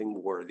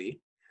nothing worthy.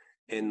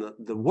 And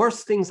the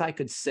worst things I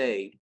could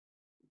say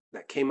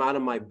that came out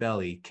of my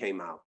belly came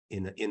out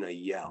in a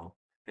yell.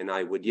 And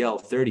I would yell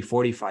 30,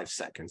 45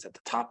 seconds at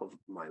the top of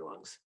my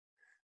lungs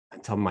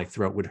until my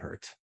throat would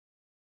hurt.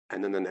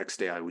 And then the next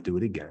day I would do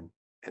it again,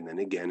 and then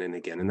again and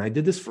again. And I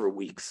did this for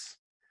weeks.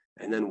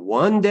 And then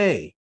one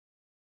day,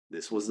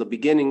 this was the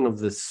beginning of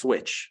the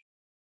switch.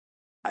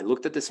 I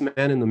looked at this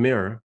man in the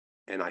mirror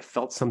and I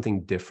felt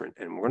something different.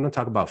 And we're going to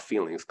talk about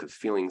feelings because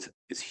feelings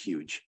is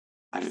huge.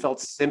 I felt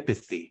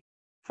sympathy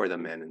for the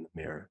man in the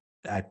mirror.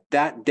 At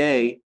that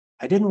day,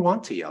 I didn't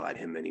want to yell at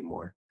him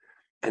anymore.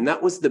 And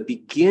that was the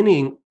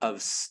beginning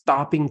of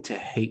stopping to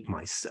hate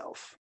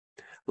myself.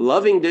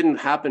 Loving didn't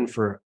happen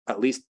for at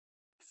least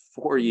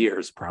 4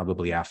 years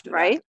probably after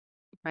that.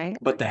 Right.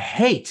 But the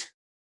hate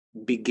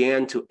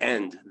began to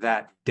end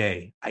that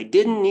day. I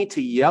didn't need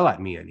to yell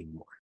at me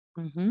anymore.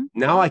 Mm-hmm.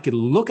 Now I could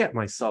look at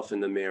myself in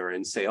the mirror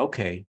and say,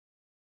 okay,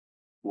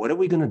 what are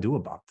we going to do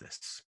about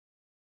this?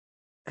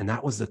 And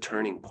that was the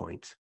turning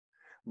point.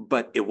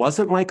 But it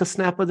wasn't like a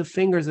snap of the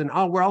fingers and,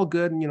 oh, we're all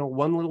good. And,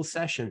 one little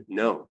session.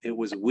 No, it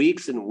was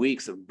weeks and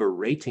weeks of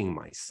berating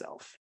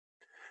myself.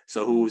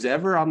 So who's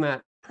ever on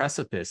that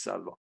precipice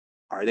of,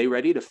 are they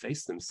ready to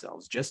face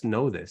themselves? Just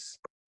know this.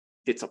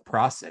 It's a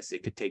process.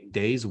 It could take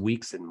days,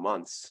 weeks, and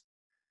months.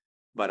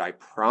 But I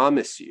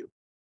promise you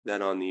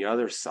that on the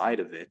other side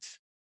of it,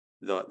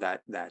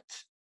 that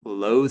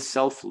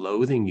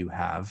self-loathing you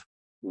have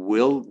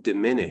will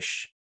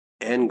diminish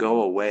and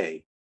go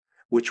away,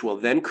 which will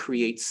then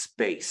create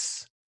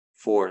space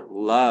for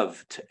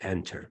love to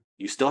enter.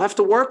 You still have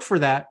to work for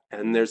that,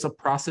 and there's a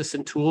process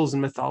and tools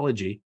and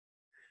mythology,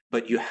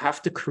 but you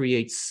have to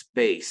create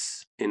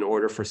space in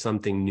order for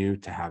something new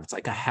to have. It's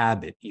like a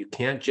habit. You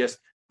can't just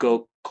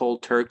go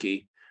cold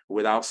turkey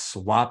without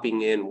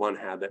swapping in one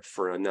habit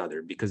for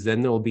another, because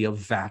then there will be a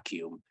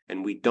vacuum,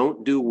 and we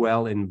don't do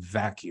well in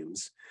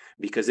vacuums.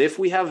 Because if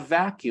we have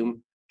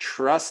vacuum,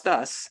 trust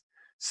us,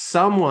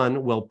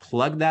 someone will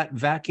plug that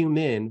vacuum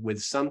in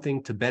with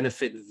something to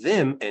benefit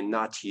them and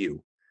not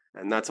you.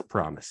 And that's a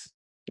promise.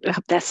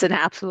 That's an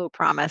absolute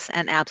promise,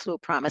 an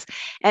absolute promise.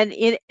 And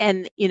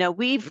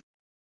we've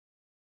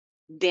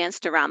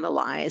danced around the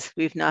lies.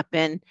 We've not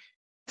been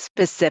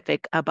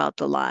specific about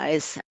the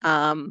lies.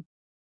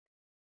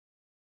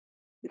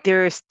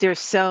 There's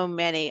so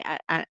many,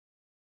 and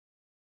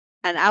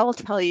I will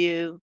tell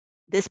you,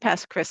 this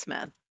past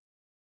Christmas,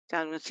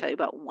 I'm going to tell you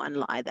about one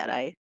lie that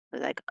I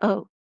was like,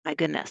 oh my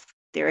goodness,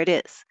 there it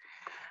is.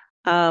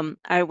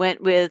 I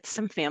went with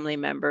some family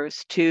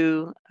members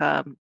to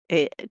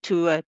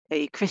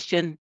a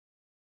Christian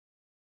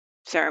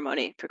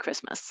ceremony for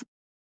Christmas.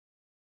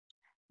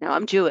 Now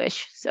I'm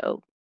Jewish,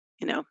 so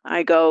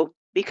I go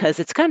because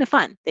it's kind of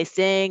fun. They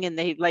sing and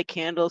they light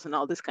candles and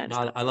all this kind of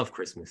stuff. I love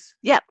Christmas.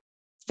 Yep.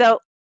 So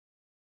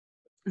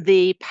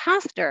the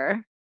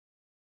pastor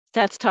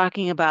starts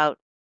talking about,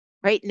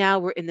 right now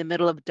we're in the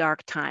middle of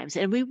dark times,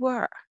 and we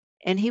were,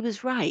 and he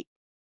was right,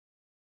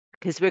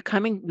 because we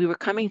were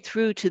coming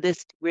through to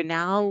this. We're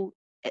now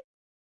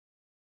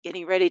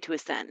getting ready to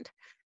ascend,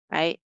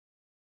 right?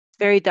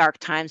 Very dark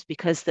times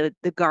because the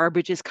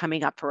garbage is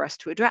coming up for us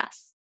to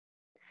address.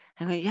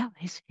 I go, yeah,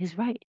 he's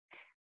right.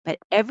 But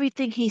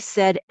everything he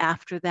said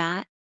after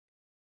that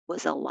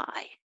was a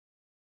lie.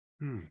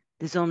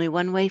 There's only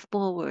one way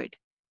forward.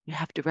 You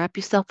have to wrap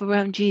yourself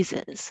around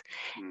Jesus,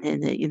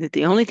 and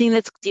the only thing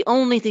that's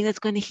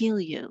going to heal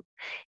you.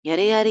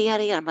 Yada yada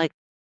yada yada. I'm like,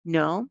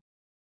 no.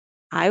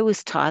 I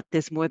was taught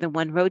there's more than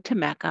one road to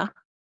Mecca,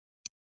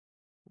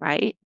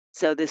 right?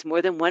 So there's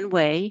more than one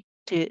way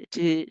to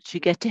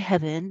get to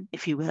heaven,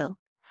 if you will.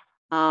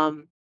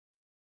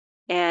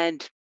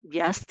 And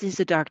yes,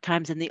 these are dark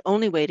times, and the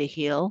only way to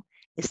heal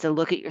is to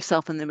look at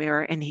yourself in the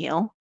mirror and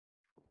heal.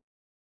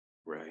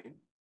 Right.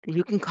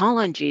 You can call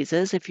on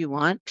Jesus if you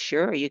want.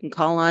 Sure, you can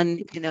call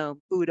on,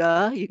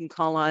 Buddha. You can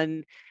call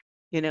on,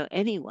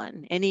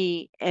 anyone,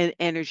 any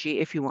energy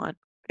if you want,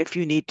 if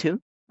you need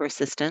to, for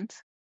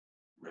assistance.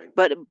 Right.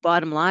 But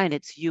bottom line,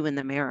 it's you in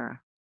the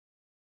mirror.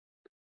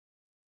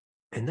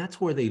 And that's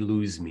where they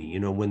lose me.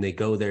 When they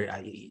go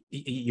there,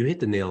 you hit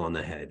the nail on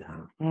the head.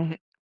 Huh?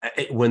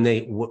 Mm-hmm. When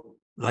they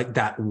like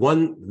that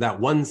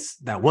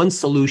one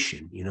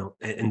solution,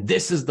 and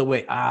this is the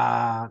way.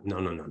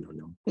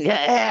 No.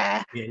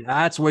 Yeah.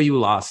 That's where you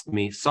lost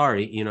me.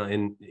 Sorry,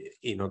 and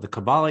the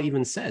Kabbalah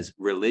even says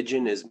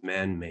religion is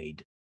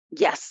man-made.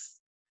 Yes.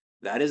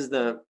 That is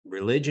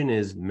religion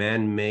is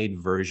man-made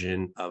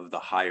version of the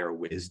higher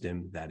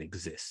wisdom that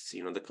exists.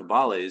 The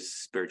Kabbalah is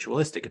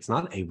spiritualistic. It's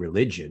not a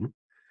religion.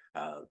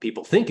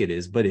 People think it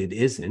is, but it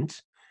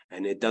isn't.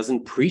 And it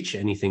doesn't preach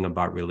anything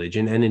about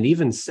religion. And it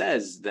even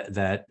says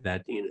that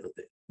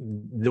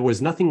there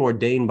was nothing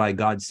ordained by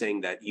God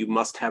saying that you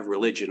must have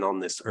religion on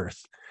this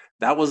earth.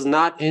 That was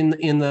not in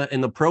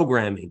the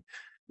programming.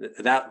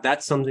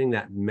 That's something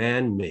that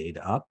man made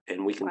up.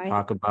 And we can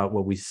talk about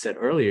what we said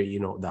earlier,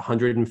 the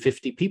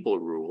 150 people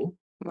rule.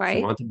 Right. If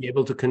you want to be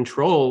able to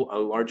control a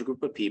large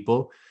group of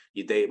people,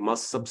 they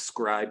must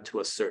subscribe to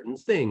a certain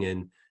thing.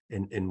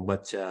 And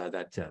what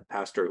that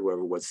pastor,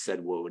 whoever was,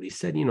 said, well, what he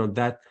said,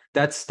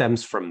 that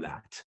stems from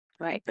that.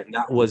 Right. And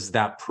that was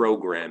that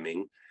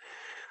programming.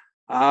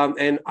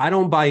 And I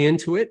don't buy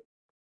into it,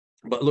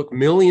 but look,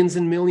 millions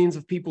and millions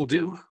of people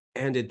do.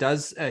 And it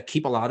does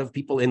keep a lot of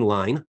people in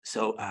line.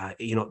 So,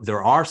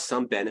 there are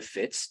some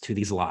benefits to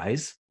these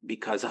lies,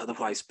 because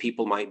otherwise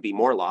people might be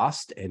more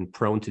lost and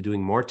prone to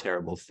doing more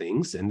terrible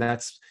things. And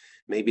that's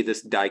maybe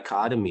this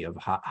dichotomy of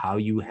how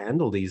you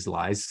handle these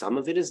lies. Some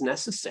of it is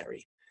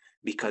necessary,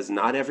 because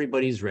not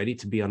everybody's ready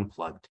to be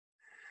unplugged.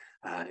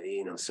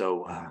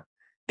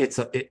 It's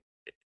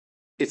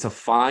a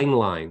fine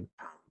line.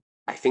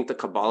 I think the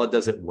Kabbalah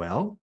does it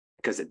well,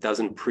 because it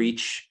doesn't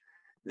preach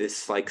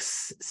this like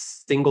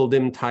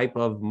singledom type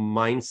of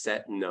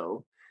mindset.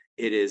 No,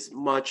 it is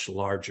much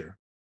larger.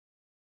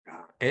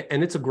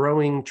 And it's a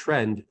growing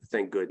trend,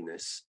 thank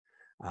goodness.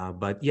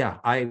 But yeah,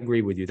 I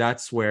agree with you.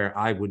 That's where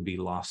I would be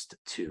lost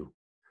too.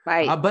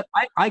 Right. But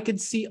I could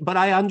see, but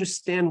I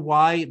understand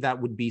why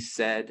that would be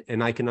said,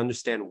 and I can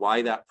understand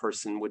why that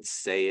person would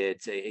say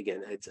it.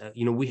 Again, it's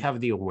we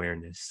have the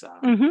awareness,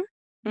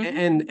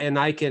 and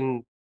I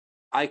can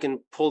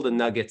pull the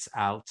nuggets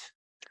out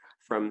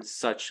from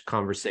such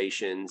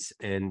conversations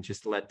and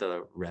just let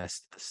the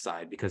rest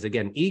aside. Because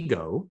again,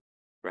 ego,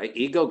 right?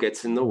 Ego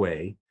gets in the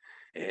way,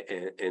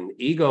 and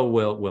ego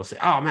will say,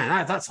 "Oh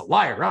man, that's a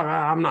liar.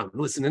 I'm not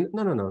listening."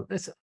 No.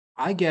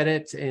 I get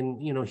it,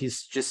 and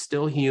he's just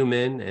still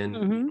human, and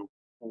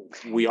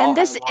Mm-hmm. we all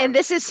have our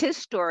This is his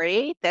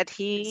story that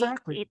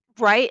exactly.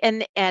 right.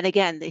 And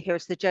again,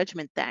 here's the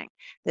judgment thing.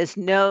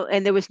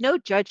 There was no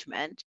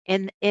judgment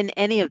in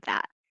any of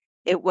that.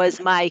 It was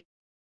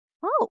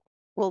oh,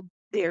 well,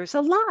 there's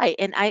a lie.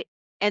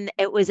 And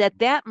it was at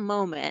that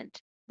moment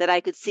that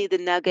I could see the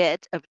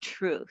nugget of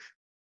truth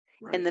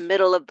in Right. the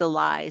middle of the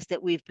lies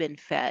that we've been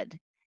fed.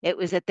 It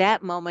was at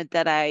that moment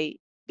that I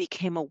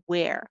became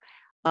aware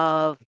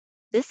of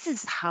this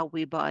is how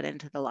we bought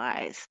into the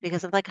lies,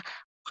 because I'm like,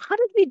 how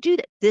did we do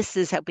that? This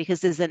is how, because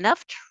there's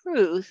enough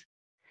truth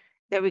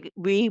that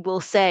we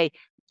will say,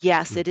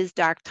 yes, it is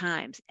dark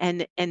times.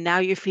 And now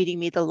you're feeding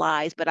me the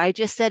lies, but I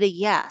just said a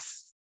yes.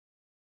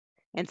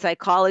 And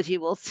psychology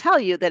will tell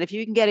you that if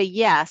you can get a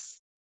yes,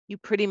 you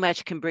pretty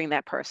much can bring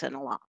that person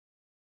along.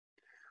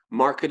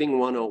 Marketing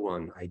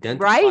 101, Right?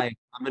 identify a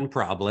common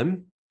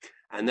problem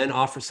and then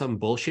offer some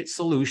bullshit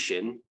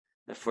solution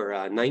for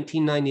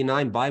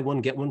 $19.99, buy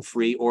one, get one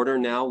free, order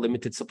now,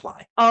 limited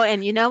supply. Oh,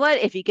 and you know what?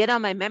 If you get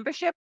on my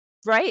membership,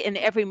 right, and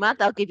every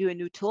month I'll give you a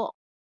new tool,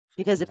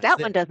 because if That's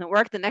that one it. doesn't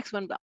work, the next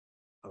one will.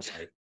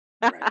 Okay.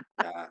 Right.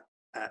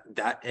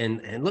 That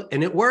and look,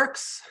 and it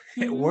works.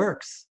 It Mhm.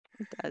 works.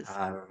 It does.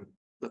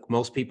 Look,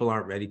 most people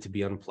aren't ready to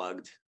be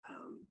unplugged,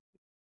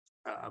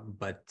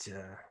 but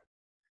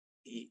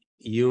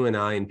you and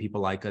I and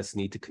people like us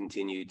need to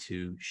continue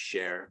to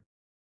share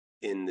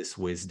in this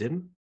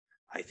wisdom.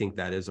 I think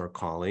that is our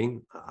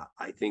calling.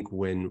 I think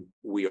when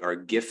we are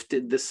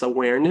gifted this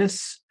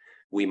awareness,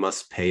 we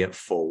must pay it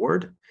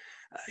forward.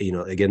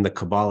 Again, the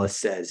Kabbalah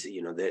says,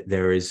 that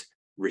there is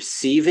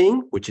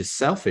receiving, which is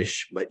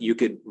selfish, but you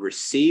could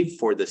receive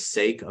for the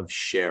sake of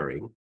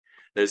sharing.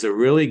 There's a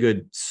really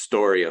good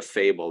story, a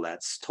fable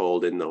that's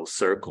told in those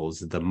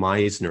circles, the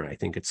Meisner, I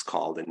think it's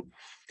called. And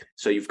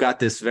so you've got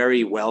this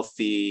very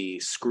wealthy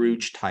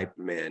Scrooge type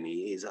man.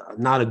 He's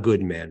not a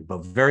good man,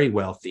 but very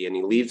wealthy. And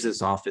he leaves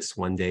his office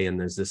one day, and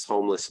there's this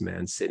homeless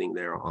man sitting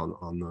there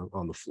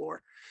on the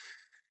floor.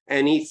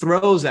 And he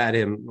throws at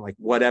him like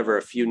whatever,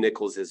 a few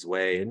nickels his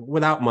way, and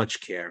without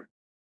much care.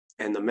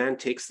 And the man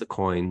takes the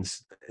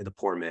coins, the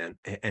poor man,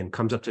 and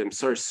comes up to him,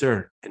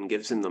 sir, and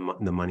gives him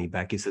the money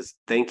back. He says,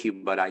 "Thank you,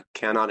 but I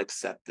cannot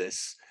accept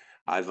this.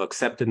 I've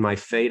accepted my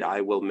fate.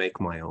 I will make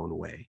my own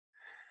way."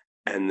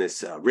 And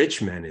this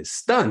rich man is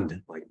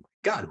stunned, like,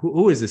 "God,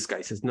 who is this guy?"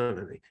 He says, No.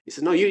 He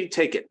says, "No, you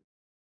take it."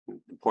 The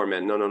poor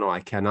man, no,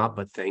 I cannot,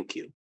 but thank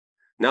you.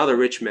 Now the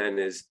rich man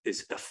is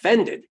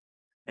offended,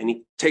 and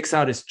he takes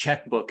out his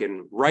checkbook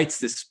and writes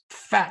this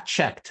fat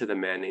check to the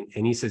man,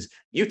 and he says,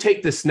 "You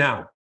take this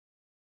now."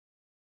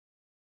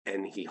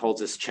 And he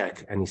holds his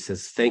check and he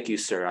says, "Thank you,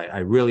 sir. I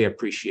really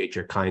appreciate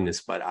your kindness,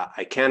 but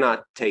I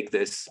cannot take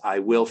this. I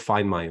will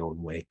find my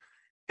own way,"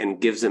 and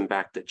gives him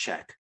back the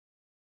check.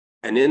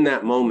 And in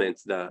that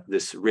moment,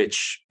 this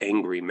rich,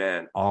 angry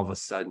man all of a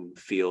sudden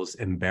feels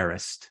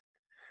embarrassed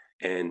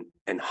and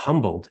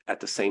humbled at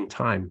the same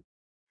time,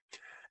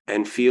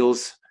 and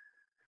feels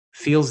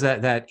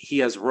that he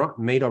has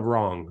made a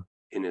wrong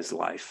in his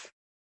life.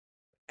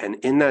 And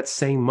in that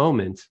same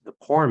moment, the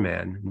poor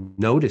man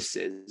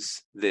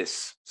notices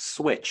this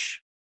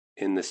switch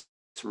in this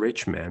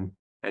rich man,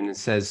 and it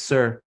says,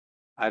 "Sir,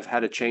 I've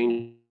had a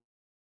change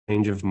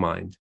of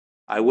mind.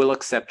 I will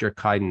accept your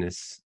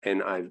kindness,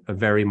 and I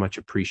very much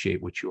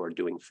appreciate what you are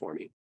doing for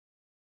me."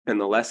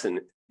 And the lesson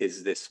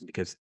is this,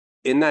 because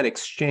in that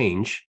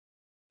exchange,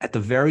 at the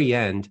very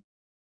end,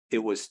 it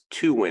was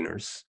two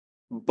winners.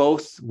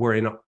 Both were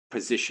in a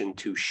position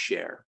to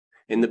share.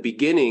 In the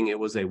beginning, it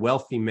was a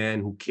wealthy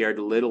man who cared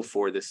little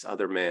for this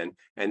other man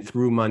and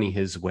threw money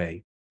his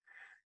way.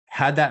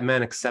 Had that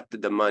man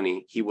accepted the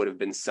money, he would have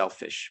been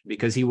selfish,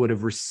 because he would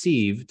have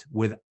received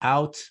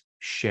without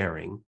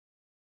sharing,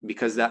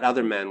 because that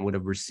other man would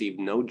have received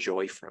no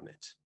joy from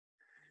it.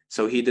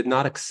 So he did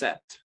not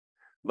accept.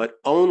 But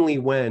only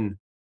when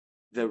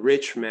the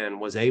rich man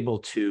was able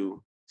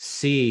to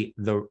see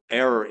the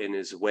error in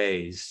his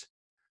ways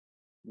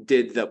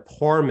did the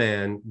poor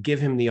man give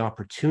him the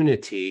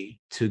opportunity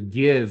to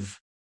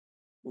give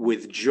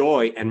with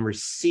joy and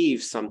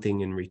receive something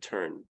in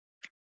return.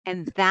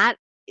 And that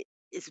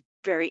is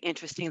very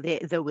interesting,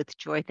 the with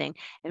joy thing.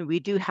 And we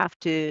do have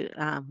to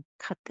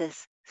cut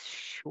this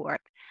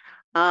short.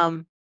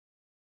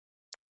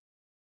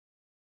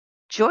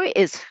 Joy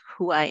is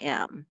who I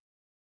am.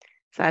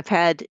 So I've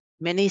had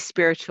many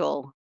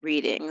spiritual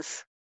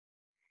readings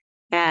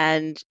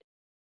and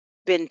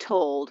been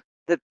told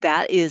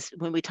that is,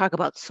 when we talk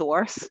about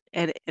source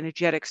and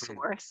energetic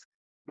source,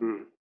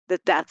 Mm.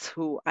 that's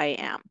who I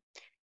am.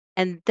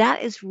 And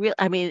that is real.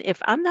 I mean,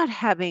 if I'm not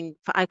having,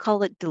 I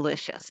call it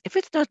delicious. If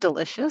it's not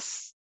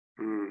delicious,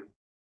 Mm.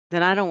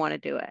 then I don't want to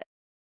do it.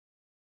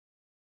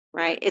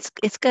 Right?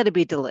 It's got to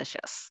be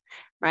delicious,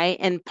 right?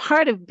 And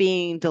part of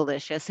being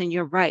delicious, and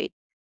you're right,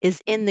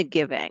 is in the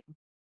giving.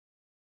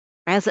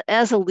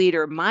 As a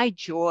leader, my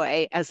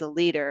joy as a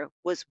leader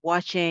was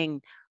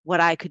watching what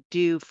I could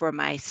do for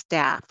my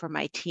staff, for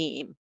my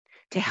team,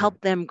 to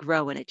help them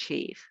grow and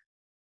achieve.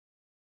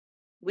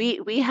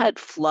 We had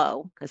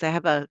flow, because I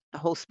have a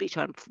whole speech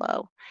on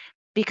flow,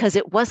 because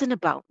it wasn't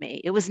about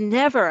me. It was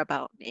never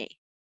about me.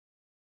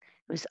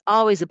 It was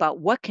always about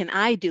what can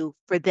I do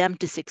for them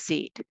to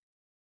succeed?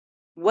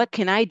 What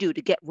can I do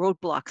to get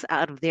roadblocks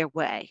out of their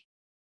way?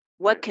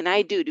 What can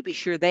I do to be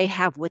sure they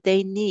have what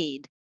they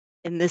need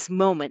in this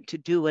moment to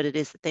do what it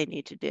is that they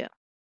need to do?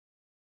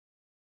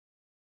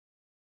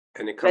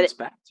 And it comes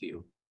back to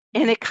you.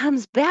 And it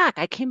comes back.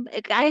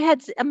 I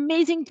had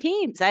amazing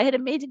teams. I had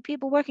amazing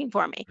people working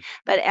for me.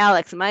 But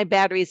Alex, my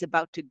battery is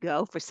about to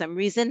go for some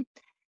reason.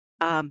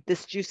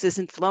 This juice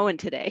isn't flowing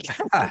today.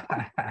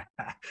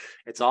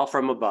 It's all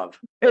from above.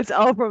 It's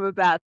all from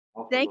above.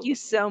 Thank you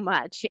so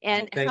much.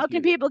 And how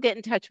can people get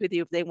in touch with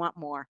you if they want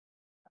more?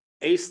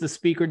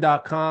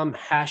 acethespeaker.com,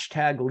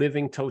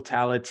 #living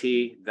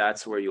totality.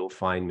 That's where you'll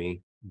find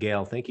me.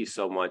 Gail, thank you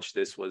so much.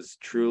 This was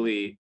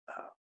truly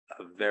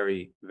a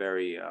very,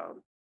 very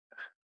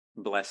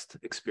blessed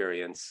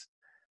experience.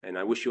 And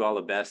I wish you all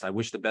the best. I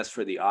wish the best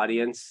for the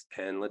audience.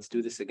 And let's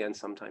do this again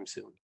sometime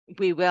soon.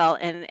 We will.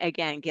 And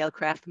again, Gail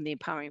Craft from the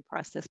Empowering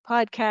Process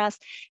podcast.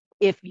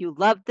 If you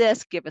love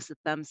this, give us a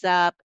thumbs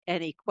up.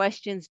 Any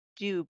questions,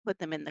 do put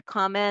them in the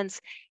comments.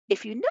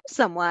 If you know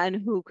someone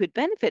who could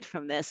benefit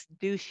from this,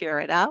 do share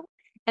it out.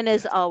 And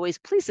as always,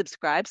 please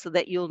subscribe so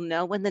that you'll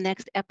know when the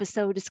next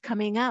episode is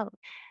coming out.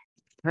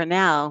 For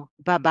now,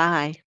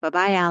 bye-bye.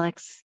 Bye-bye,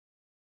 Alex.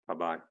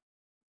 Bye-bye.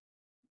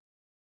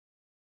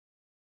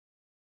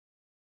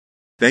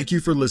 Thank you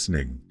for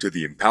listening to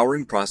the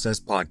Empowering Process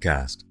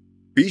podcast.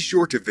 Be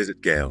sure to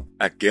visit Gail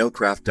at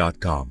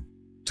gailcraft.com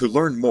to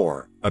learn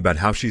more about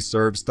how she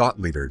serves thought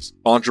leaders,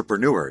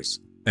 entrepreneurs,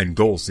 and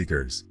goal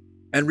seekers.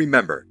 And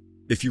remember,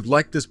 if you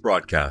like this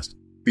broadcast,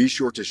 be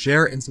sure to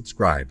share and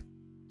subscribe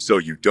so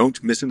you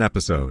don't miss an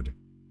episode.